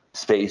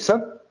space.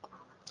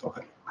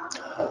 Okay.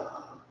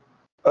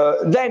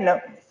 Then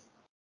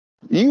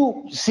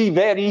you see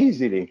very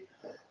easily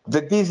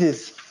that this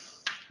is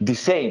the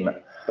same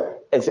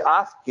as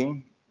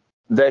asking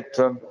that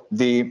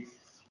the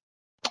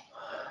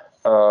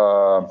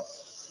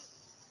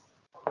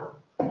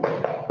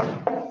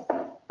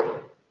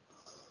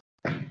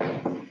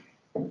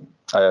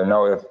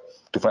now I have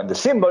to find the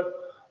symbol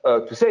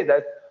to say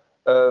that.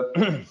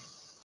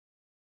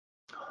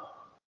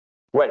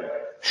 Well,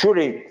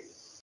 surely,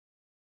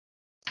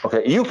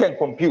 okay, you can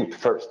compute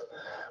first.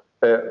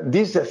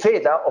 This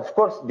theta, of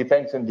course,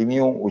 depends on the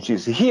mu, which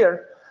is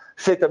here.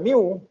 Theta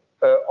mu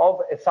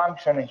of a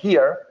function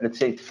here, let's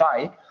say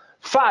phi.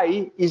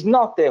 Phi is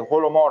not a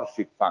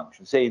holomorphic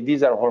function. Say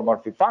these are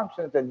holomorphic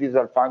functions and these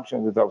are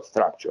functions without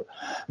structure.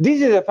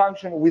 This is a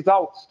function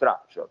without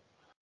structure,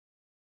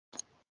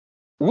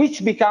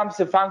 which becomes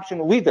a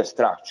function with a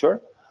structure,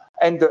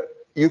 and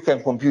you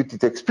can compute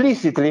it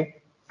explicitly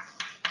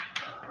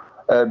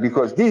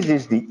because this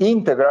is the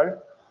integral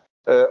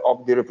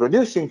of the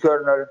reproducing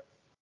kernel.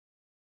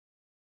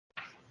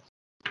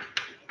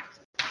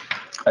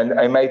 And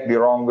I might be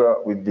wrong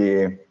with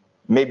the,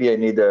 maybe I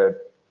need add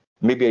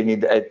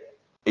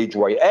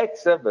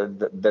hyx,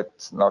 but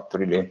that's not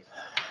really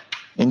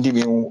in the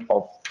mu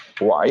of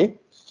y.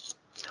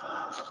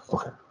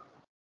 Okay.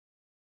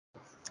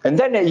 And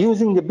then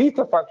using the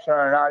beta function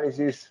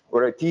analysis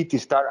or a T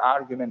star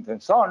argument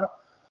and so on,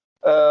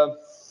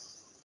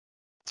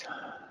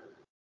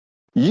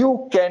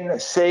 you can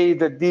say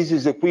that this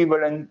is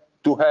equivalent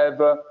to have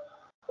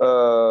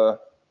that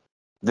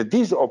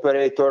this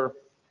operator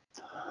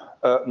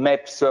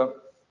maps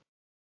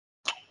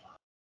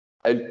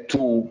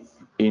L2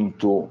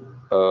 into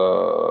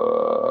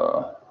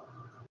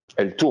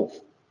L2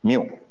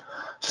 mu.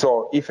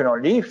 So if and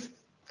only if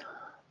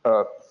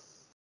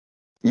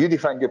you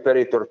define the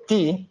operator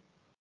T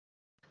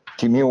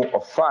mu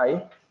of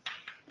phi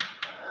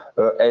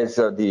as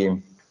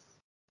the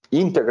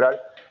integral,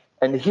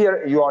 and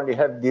here you only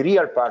have the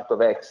real part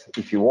of x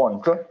if you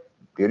want,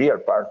 the real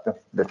part,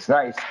 that's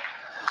nice,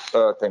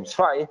 times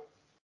phi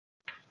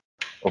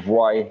of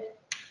y,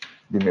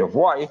 the mu of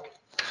y.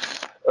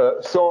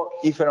 So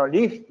if and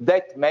only if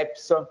that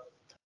maps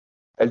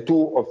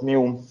L2 of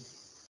mu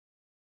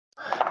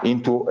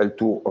into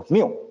L2 of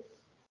mu.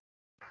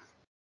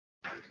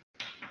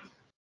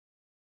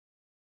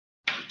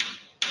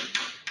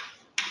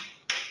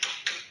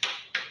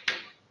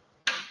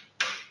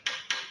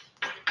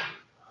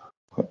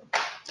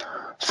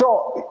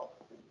 So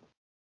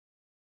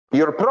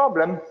your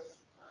problem,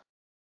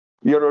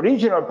 your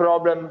original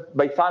problem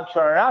by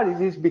functional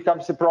analysis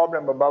becomes a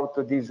problem about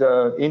this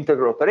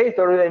integral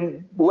operator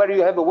and where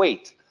you have a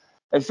weight.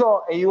 And so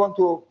you want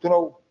to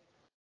know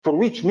for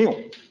which mu.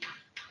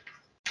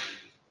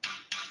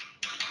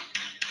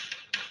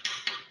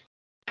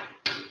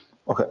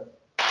 Okay.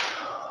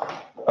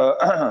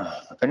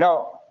 And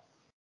now,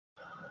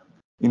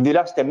 in the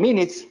last 10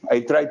 minutes, I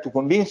tried to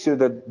convince you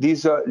that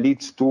this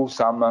leads to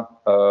some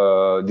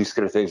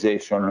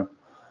discretization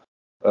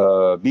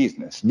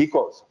business.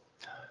 Because,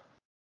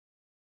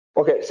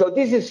 okay, so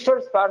this is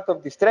first part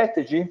of the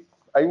strategy.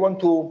 I want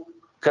to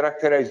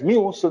characterize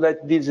mu so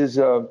that this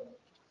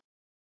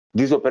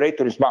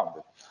operator is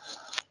bounded.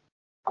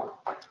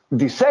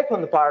 The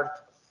second part,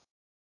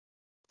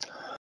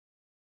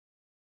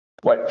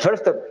 well,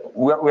 first,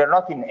 we are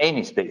not in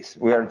any space.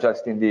 We are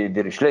just in the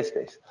Dirichlet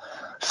space.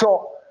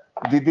 So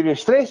the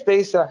Dirichlet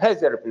space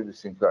has a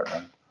reproducing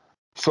kernel.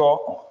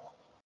 So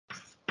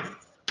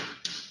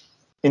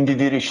in the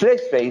Dirichlet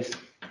space,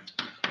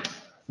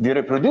 the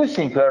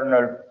reproducing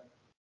kernel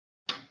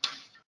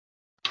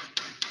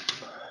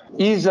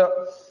is,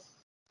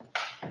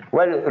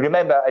 well,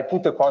 remember, I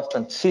put a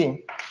constant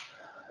c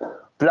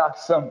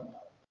plus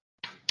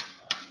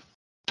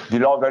the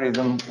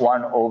logarithm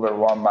 1 over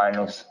 1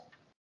 minus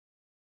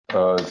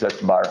z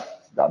bar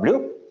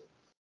w.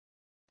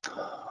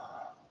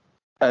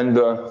 And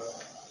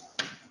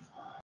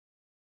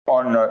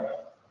on,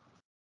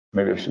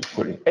 maybe I should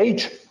put it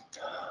h.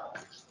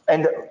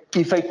 And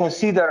if I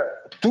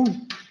consider two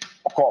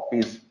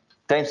copies,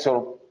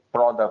 tensor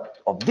product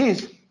of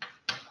this,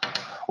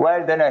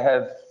 well, then I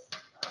have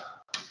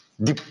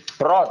the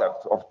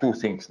product of two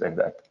things like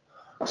that.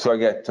 So I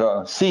get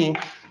c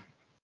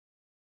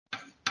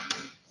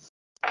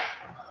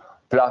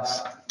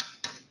plus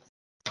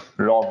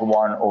log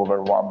 1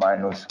 over 1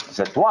 minus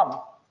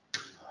z1,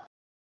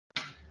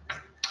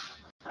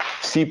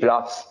 c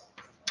plus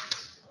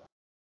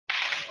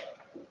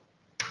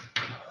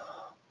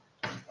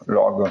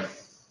log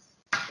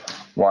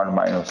 1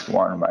 minus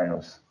 1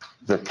 minus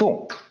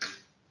z2,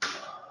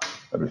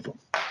 w2.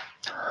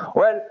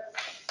 Well,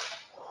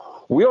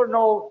 we all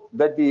know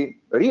that the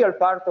real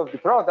part of the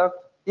product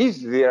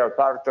is the real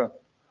part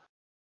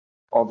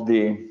of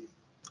the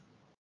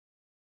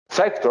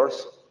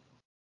factors.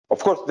 Of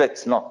course,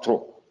 that's not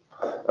true.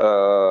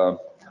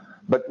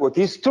 But what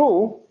is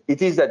true,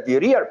 it is that the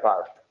real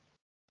part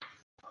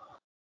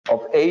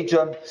of h,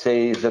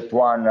 say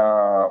z1,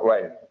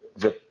 well,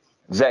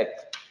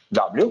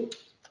 zw,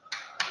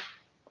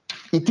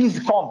 it is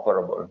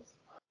comparable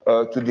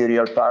to the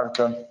real part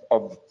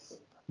of,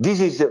 this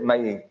is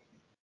my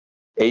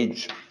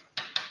h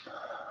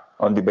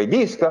on the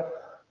disk,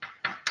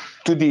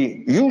 to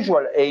the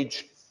usual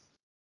h,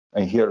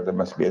 and here there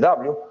must be a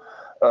w,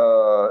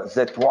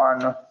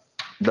 z1,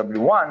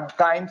 w1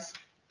 times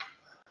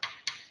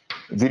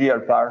the real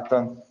part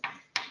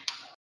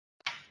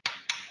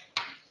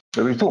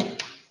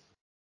w2,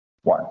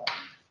 1.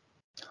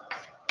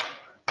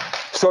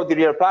 So the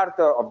real part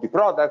of the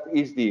product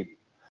is the,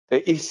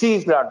 if C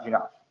is large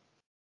enough.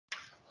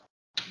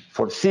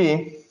 For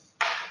C,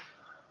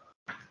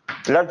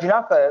 large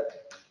enough,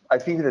 I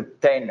think that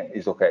 10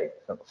 is okay.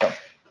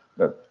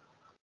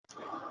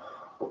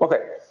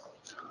 Okay.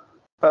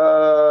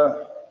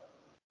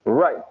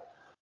 Right.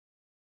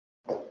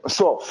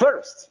 So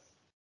first,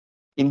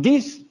 in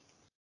this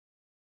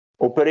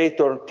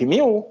operator T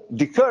mu,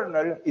 the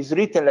kernel is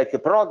written like a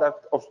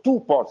product of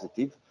two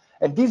positive,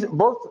 and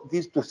both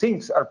these two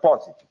things are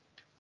positive.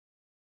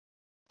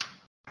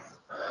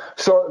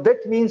 So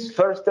that means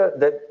first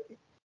that,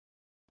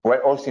 well,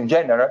 also in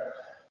general,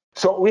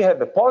 so we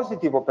have a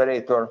positive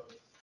operator.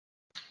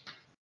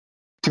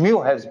 T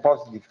mu has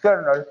positive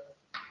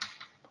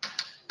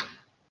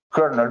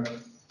kernel,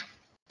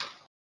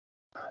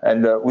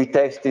 and we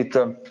test it.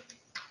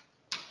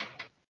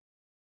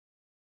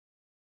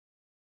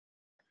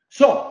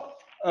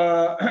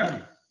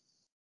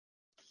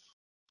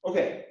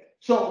 Okay,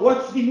 so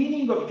what's the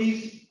meaning of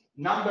these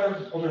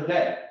numbers over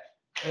there?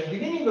 The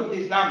meaning of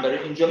this number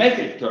in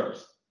geometric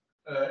terms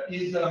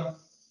is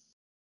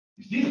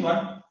this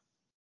one.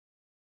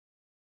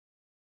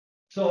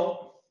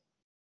 So,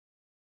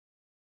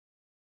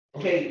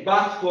 okay,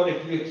 but for a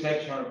few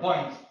exceptional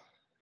points,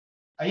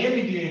 I am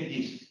doing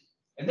this.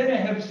 And then I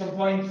have some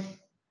points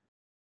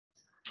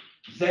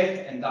Z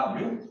and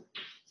W.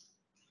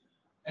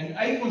 And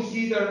I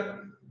consider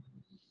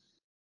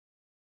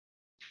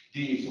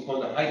the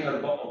so-called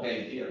hyperbolic,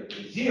 okay, here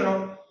is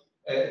 0,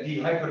 the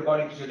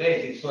hyperbolic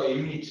geodesic, so a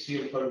unit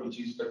circle which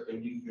is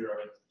perpendicular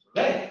to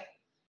that.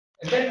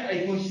 And then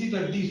I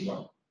consider this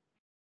one.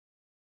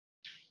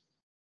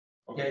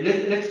 Okay,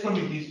 let's call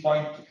it this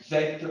point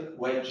Z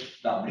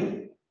wedge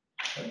W.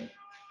 Okay.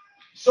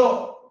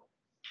 So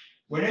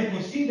when I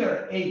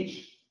consider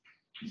H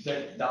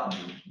Z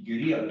W, the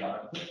real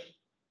part,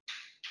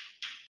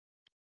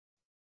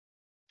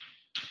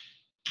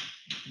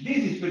 this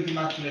is pretty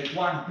much like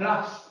 1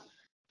 plus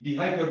the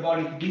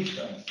hyperbolic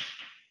distance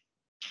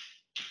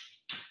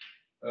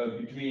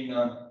between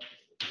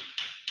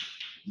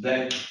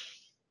Z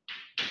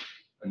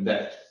and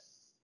that.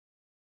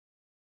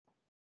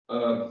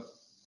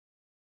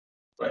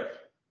 Right.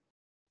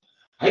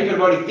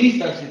 Hyperbolic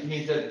distance, it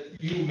means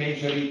that you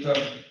measure it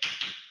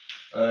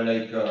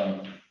like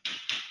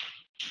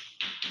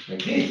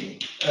this,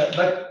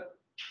 but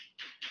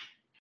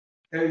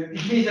it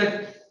means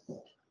that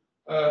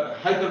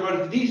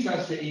hyperbolic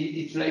distance,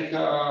 it's like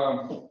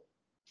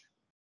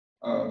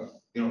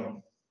you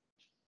know,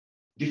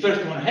 the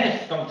first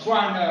 1/2 counts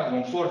 1,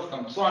 1/4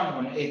 counts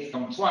 1, 1/8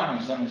 counts 1,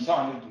 and so on and so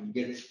on. It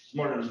gets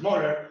smaller and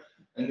smaller,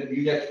 and then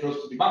you get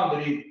close to the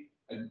boundary.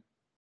 And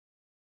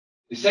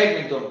the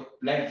segment of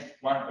length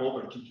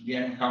 1/2 to the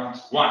n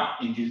counts 1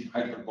 in this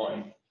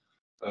hyperbolic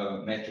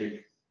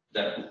metric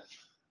there.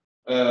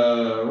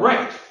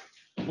 Right.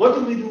 What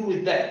do we do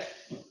with that?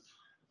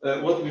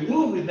 What we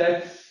do with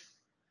that,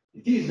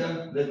 it is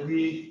that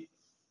we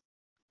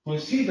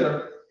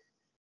consider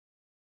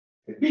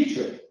a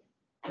picture,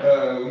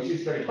 which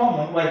is very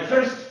common. Well,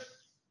 first,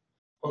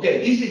 okay,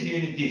 this is the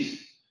unit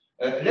disk.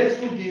 Let's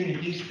put the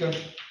unit disk.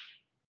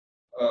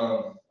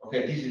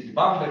 Okay, this is the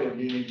boundary of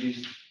the unit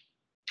disk,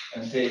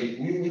 and say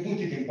we put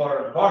it in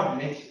polar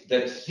coordinates.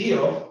 That's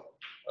 0.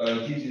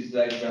 This is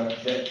like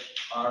z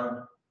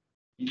r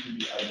e to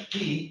the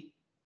it.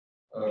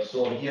 So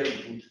here we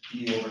put t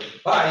over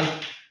pi,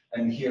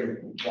 and here we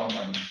put 1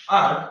 minus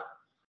r.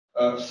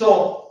 So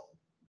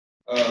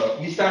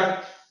we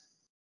start.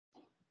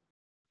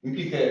 We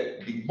pick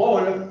a big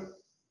ball,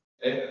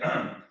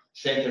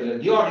 centered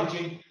at the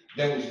origin,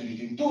 then we split it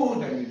in 2,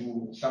 then we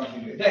do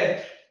something like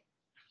that.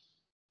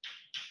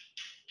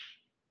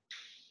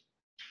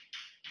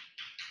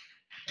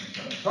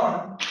 And so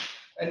on.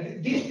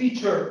 And this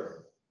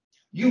picture,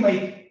 you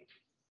make,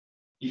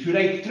 if you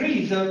like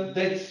trees,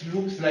 that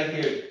looks like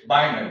a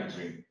binary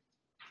tree.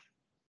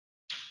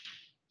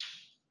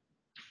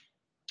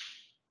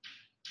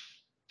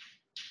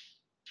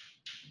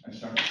 And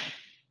so on.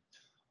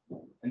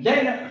 And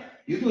then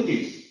you do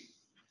this.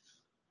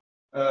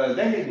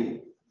 Then you do.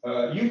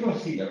 You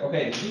consider,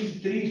 okay, this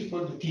tree is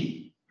called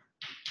T.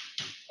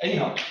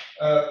 Anyhow,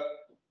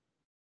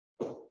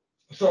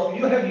 so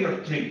you have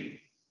your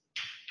tree.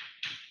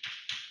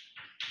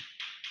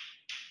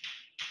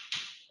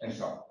 And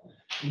so on.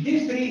 In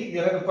this tree,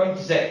 you have a point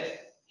Z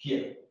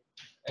here.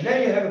 And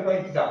then you have a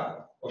point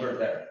W over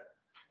there.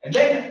 And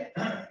then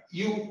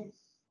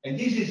and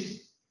this is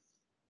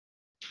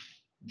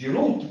the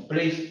root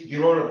plays the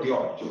role of the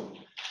origin.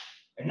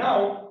 And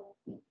now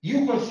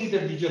you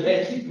consider the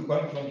geodesic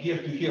going from here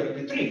to here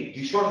in the tree.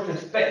 The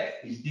shortest path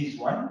is this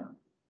one,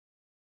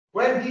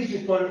 where this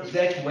is called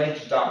Z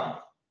wedge down.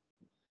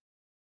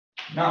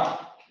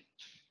 Now,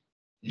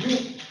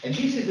 and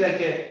this is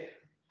like a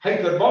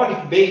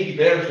hyperbolic baby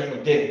version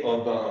of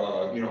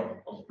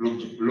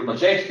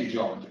Lobachevsky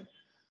geometry.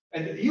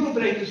 And you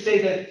try to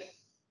say that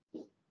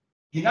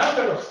the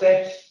number of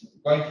steps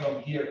going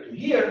from here to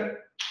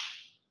here,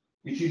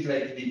 which is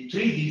like the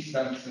tree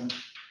distance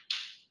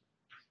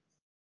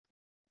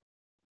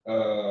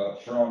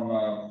from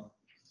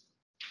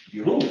the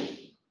root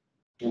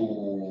to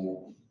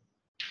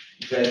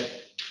Z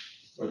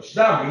wedge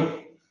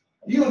W,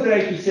 you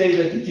try to say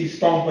that it is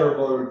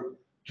comparable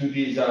to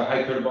this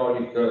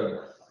hyperbolic,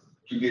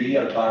 to the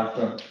real part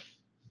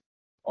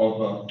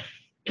of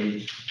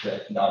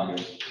HZW.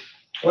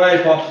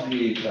 Well,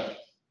 possibly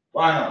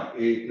why not?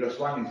 Plus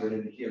 1 is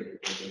already here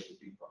because there's a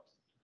big part.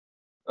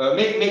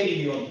 Maybe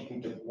you want to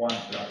put 1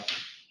 plus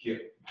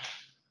here.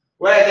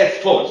 Well, that's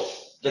false.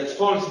 That's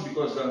false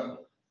because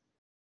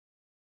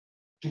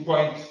 2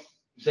 points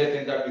Z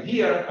and W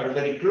here are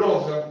very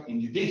close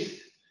in the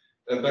disk,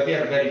 but they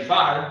are very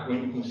far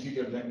when you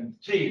consider them in the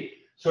tree.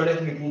 So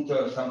let me put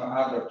some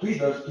other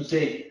tweezers to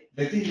say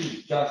that this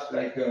is just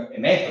like a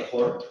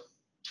metaphor.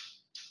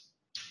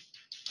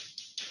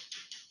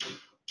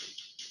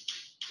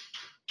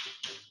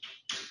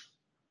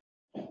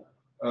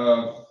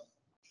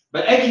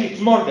 But actually,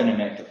 it's more than a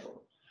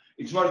metaphor.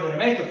 It's more than a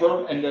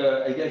metaphor, and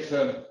I guess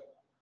I'll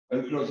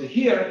close it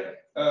here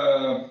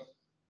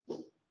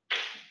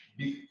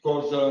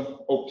because,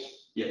 oops,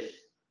 yes.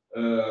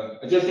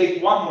 I just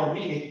take 1 more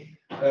minute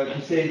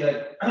to say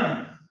that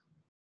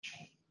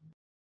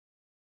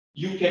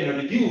you can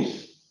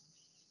reduce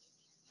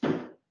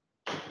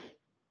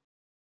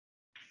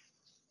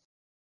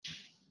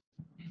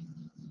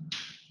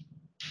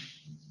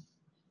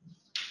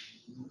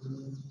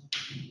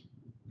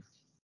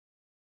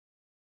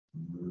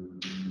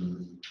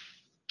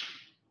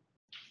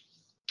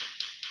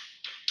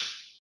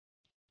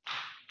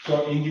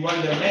so in the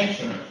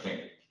one-dimensional thing,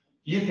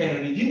 you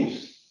can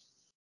reduce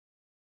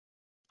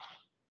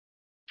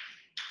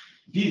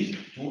this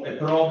to a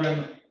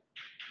problem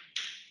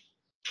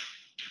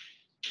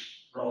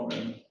on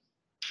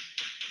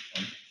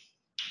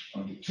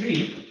the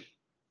tree.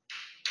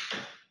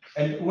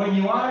 And when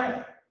you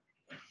are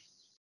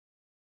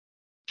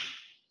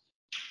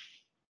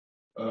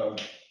on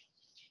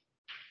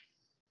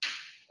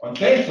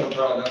tensor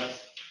products,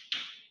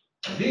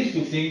 these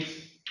two things,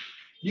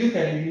 you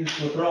can reduce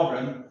to a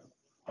problem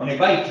on a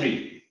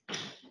bi-tree.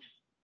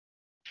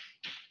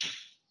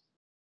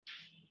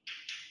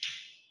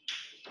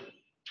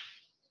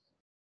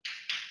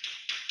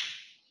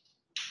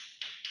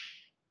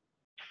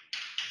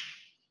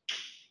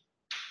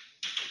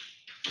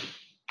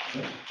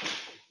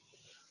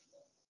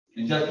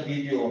 And just to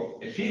give you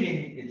a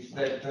feeling, it's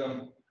that,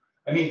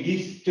 I mean,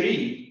 these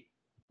three,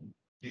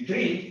 the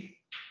three,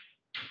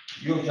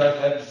 you just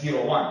have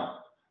 0, 1.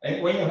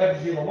 And when you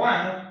have 0,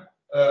 1,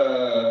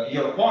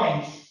 your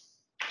points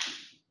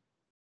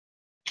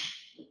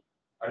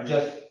are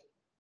just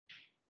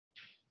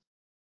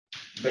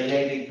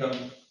dyadic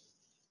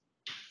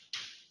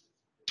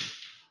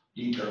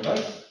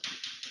intervals.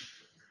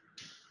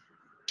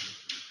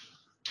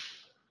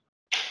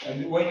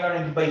 And when you are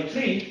in by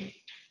 3,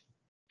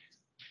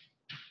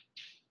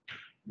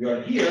 you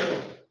are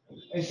here.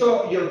 And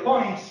so your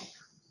points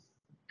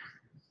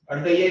are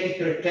dyadic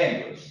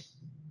rectangles.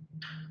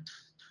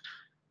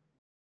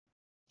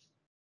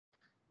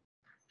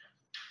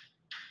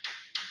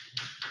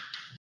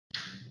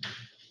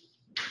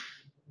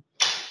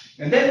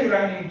 And then you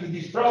run into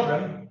this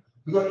problem,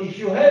 because if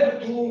you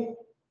have two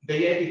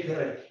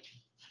dyadic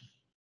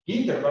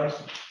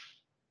intervals,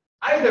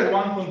 either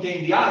one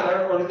contains the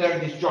other or they're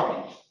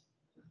disjoint.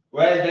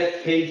 Well,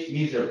 that fails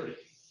miserably.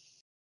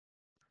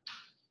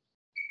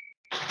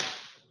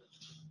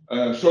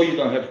 So you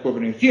don't have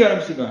covariant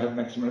theorems, you don't have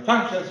maximal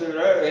functions,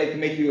 it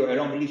makes you a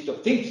long list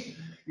of things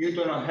you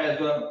do not have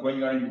when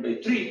you are in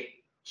debate 3.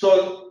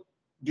 So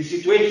the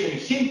situation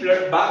is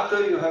simpler, but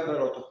you have a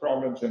lot of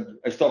problems. And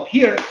I stop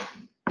here.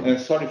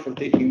 Sorry for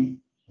taking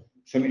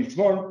some minutes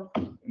more,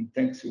 and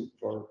thanks you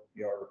for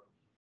your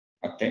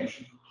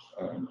attention.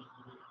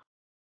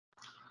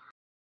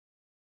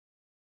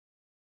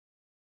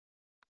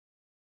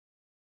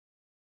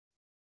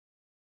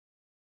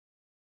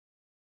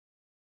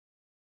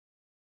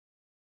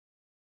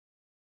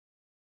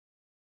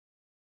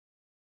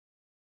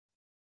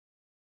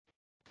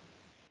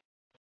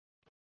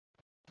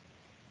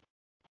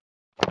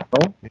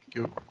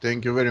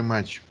 Thank you very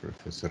much,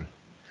 Professor.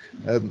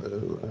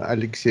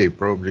 Alexey,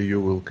 probably you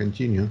will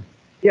continue.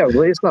 Yeah,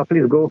 Vladislav,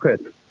 please go ahead.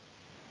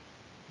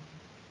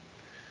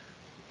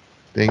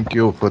 Thank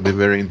you for the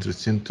very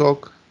interesting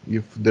talk.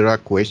 If there are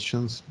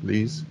questions,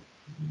 please.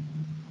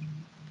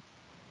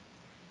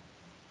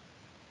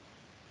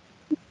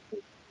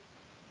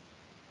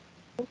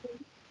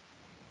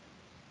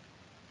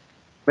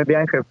 Maybe I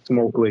have a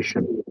small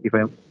question, if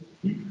I.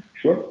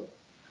 Sure.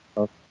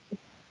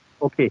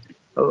 Okay.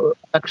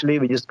 Actually,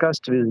 we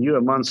discussed with you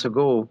a month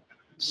ago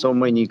so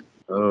many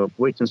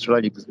questions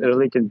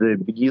related to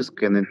the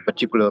disk, and in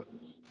particular,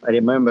 I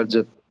remember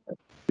that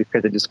we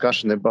had a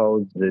discussion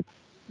about the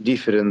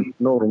different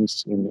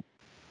norms in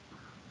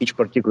each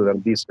particular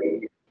disk.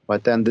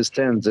 But I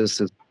understand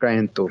this is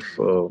kind of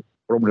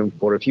problem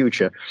for the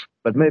future.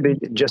 But maybe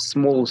just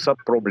small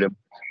sub-problem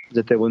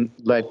that I would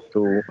like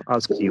to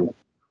ask you.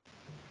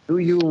 Do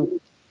you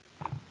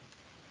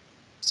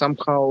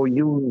somehow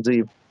use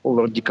the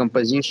polar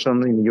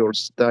decomposition in your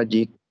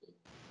study,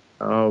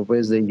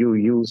 whether you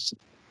use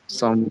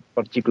some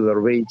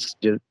particular weights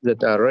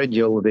that are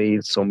radial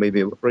weights or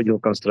maybe radial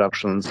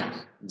constructions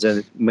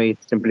that may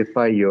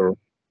simplify your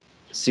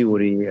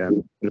theory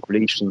and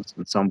calculations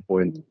at some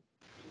point?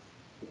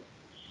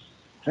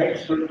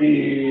 Thanks for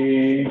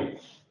the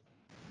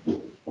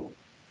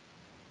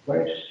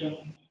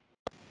question.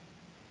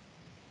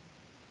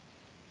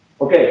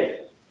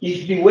 Okay,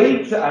 if the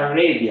weights are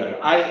radial,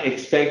 I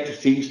expect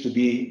things to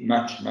be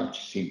much,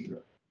 much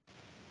simpler.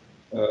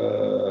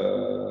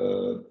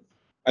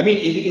 I mean,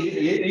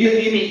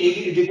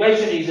 the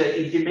question is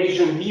if the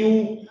measure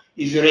mu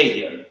is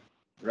radial,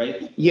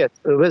 right? Yes,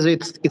 whether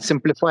it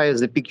simplifies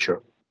the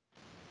picture,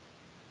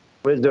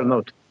 whether or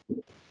not.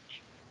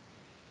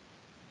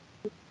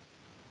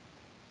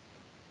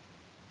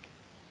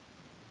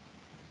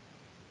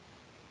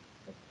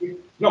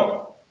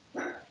 No,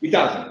 it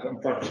doesn't,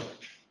 unfortunately.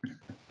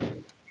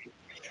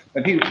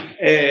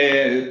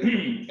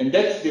 And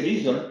that's the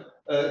reason.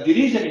 The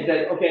reason is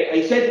that, okay,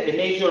 I said a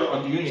measure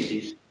on the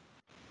unities,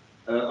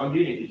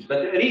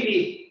 but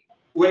really,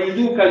 when you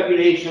do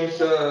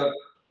calculations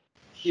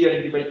here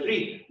in debate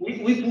 3,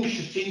 we push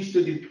things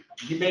to the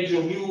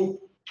measure mu,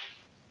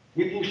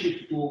 we push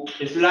it to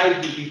a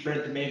slightly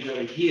different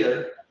measure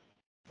here.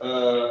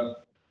 So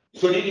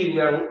really, we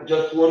are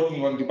just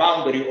working on the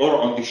boundary or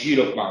on the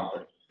zero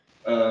boundary.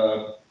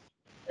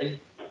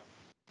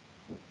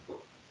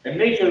 And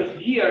measures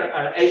here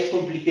are as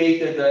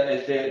complicated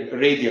as the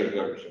radial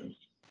versions.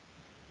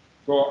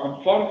 So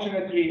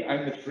unfortunately,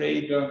 I'm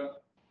afraid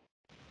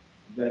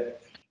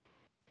that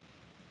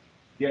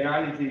the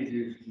analysis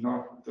is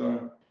not.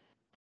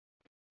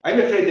 I'm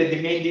afraid that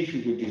the main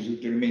difficulties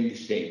would remain the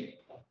same.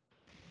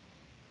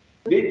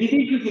 The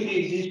difficulty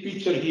is this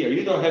picture here.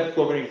 You don't have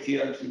covariant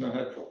theorems. You don't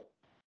have.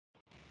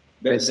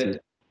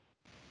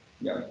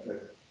 Yeah.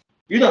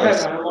 You don't have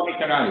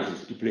harmonic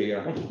analysis to play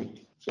around with.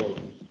 So.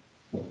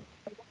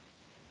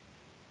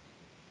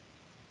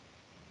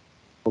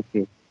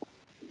 Okay.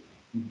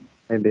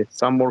 Maybe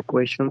some more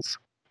questions.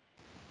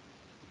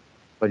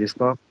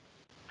 Vladislav?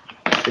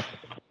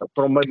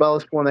 From my mobile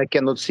phone, I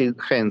cannot see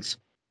hands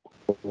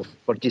of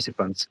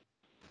participants.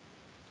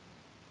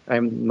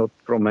 I'm not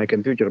from my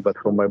computer, but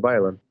from my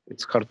mobile.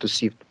 It's hard to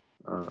see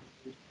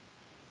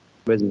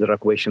whether there are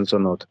questions or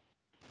not.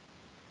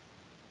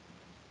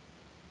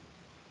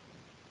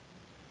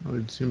 Well,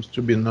 it seems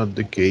to be not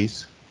the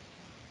case.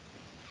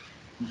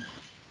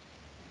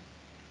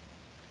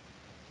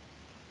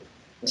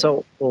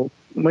 So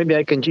maybe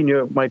I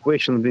continue my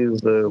question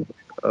with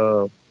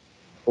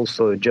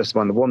also just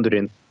one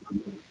wondering.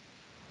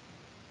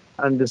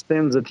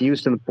 Understand that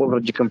using polar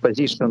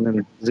decomposition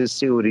in this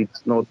theory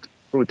it's not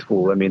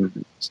fruitful. I mean,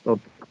 it's not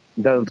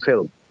doesn't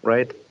help,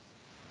 right?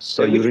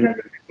 So which kind of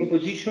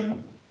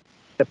decomposition?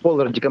 The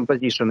polar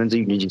decomposition in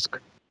the unidisk.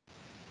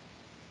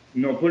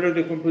 No, polar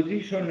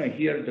decomposition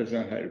here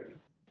doesn't help.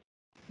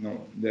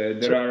 No,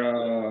 there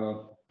are.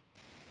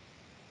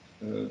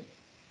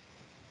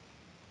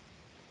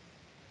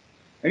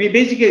 I mean,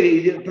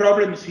 basically, the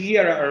problems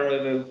here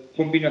are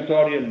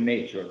combinatorial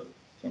nature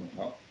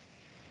somehow.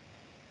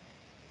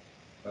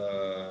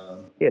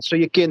 Yeah, so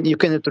you can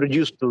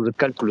introduce to the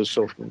calculus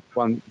of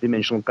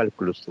one-dimensional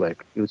calculus,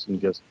 like using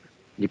just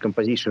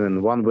decomposition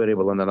in one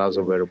variable and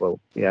another variable.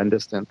 Yeah, I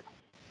understand.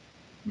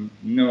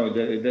 No,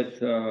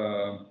 that's.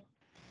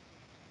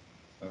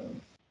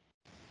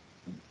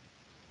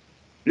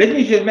 Let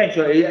me just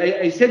mention.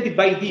 I said it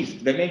by this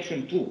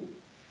dimension 2,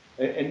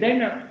 and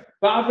then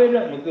Pavel,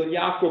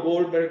 Jakob,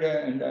 Olberg,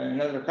 and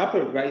another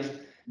couple of guys,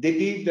 they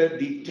did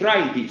the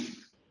tri-disk.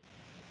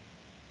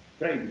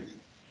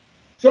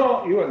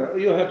 So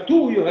you have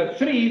 2, you have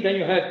 3, then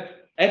you have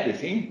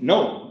everything.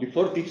 No, the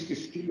 4th disk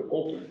is still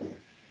open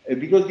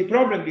because the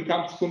problem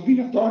becomes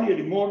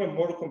combinatorially more and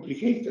more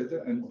complicated,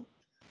 and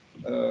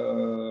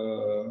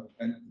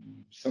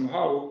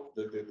somehow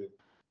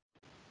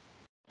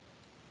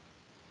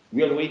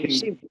we are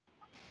waiting.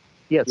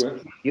 Yes,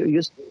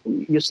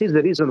 you see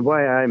the reason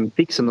why I'm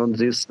fixing on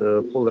this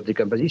polar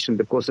decomposition,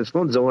 because it's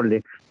not the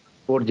only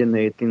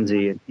coordinate in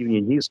the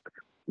unidisk.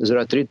 There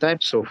are 3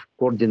 types of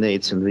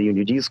coordinates in the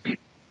unidisk: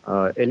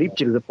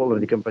 elliptic, the polar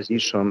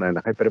decomposition, and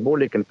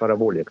hyperbolic and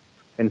parabolic.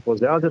 And for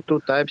the other 2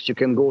 types, you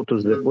can go to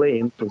the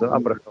plane, to the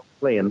upper half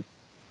plane.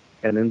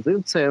 And in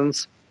this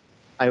sense,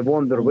 I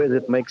wonder whether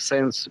it makes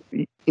sense,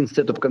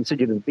 instead of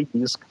considering big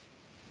disk,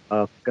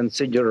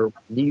 consider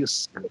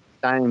disk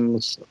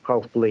times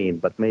half plane,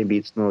 but maybe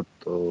it's not.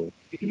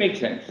 It makes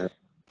sense.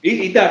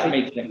 It does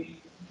make sense.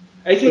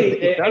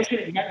 Actually,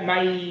 actually,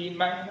 my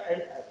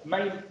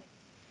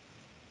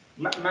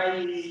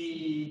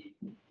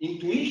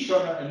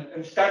intuition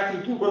and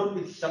starting to work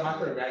with some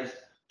other guys,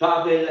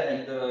 Pavel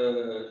and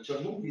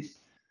Chernukis,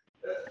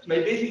 my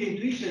basic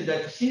intuition is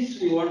that since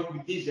we work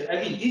with this, I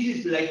mean, this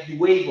is like the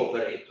wave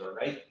operator,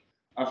 right?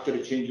 After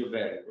a change of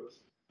variables.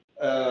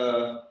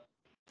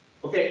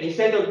 Okay,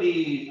 instead of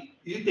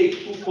you take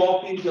 2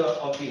 copies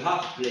of the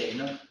half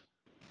plane,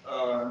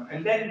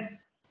 and then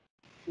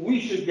we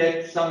should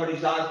get some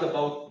result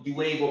about the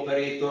wave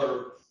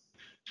operator.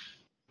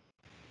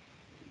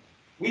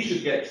 We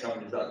should get some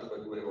result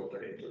about the wave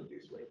operator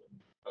this way.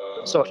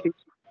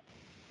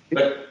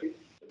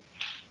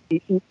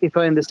 If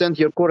I understand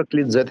you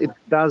correctly, that it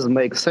does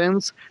make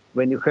sense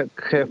when you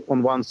have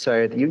on one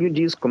side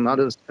unidisk, on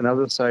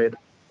another side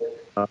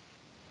half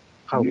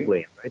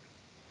plane, right?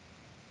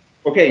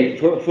 Okay,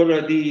 for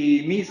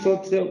the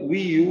methods we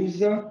use,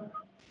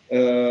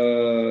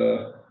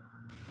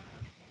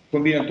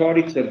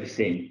 combinatorics are the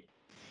same.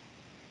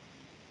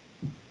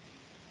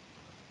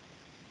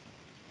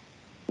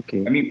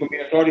 Okay. I mean,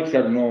 combinatorics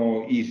are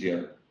no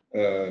easier.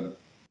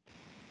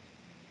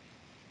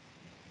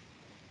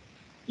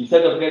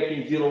 Instead of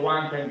getting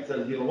 0,1 times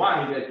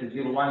 0,1, you get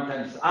 0,1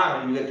 times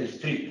r, you get a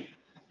strip.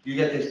 You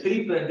get a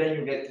strip, and then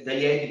you get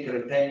dyadic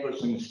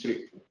rectangles in a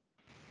strip.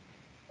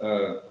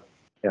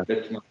 Yeah.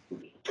 That's not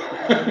good.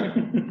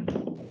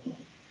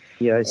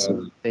 Yeah, I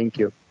see. Thank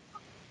you.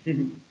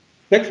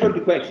 Thanks for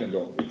the question,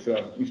 though. It's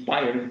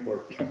inspiring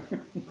for.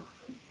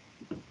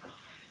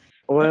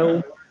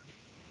 Well,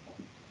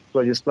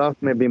 Vladislav,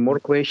 maybe more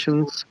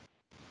questions.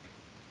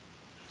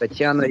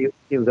 Tatiana,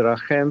 if there are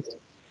hands.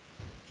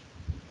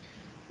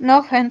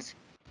 No hands.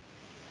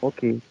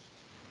 Okay.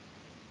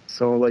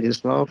 So,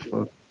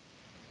 Vladislav.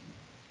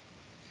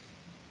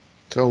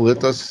 So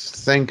let us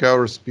thank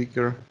our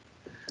speaker.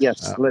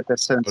 Yes, let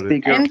us thank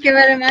speaker. Thank you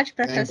very much,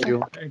 Professor. Thank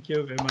you. Thank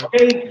you very much.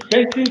 Okay,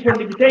 thank you for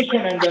the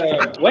invitation. And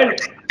well,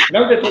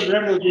 now that I've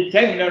learned of this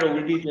seminar,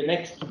 will be the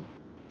next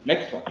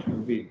one.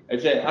 Will be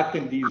as an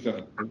attendee,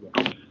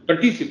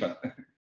 participant.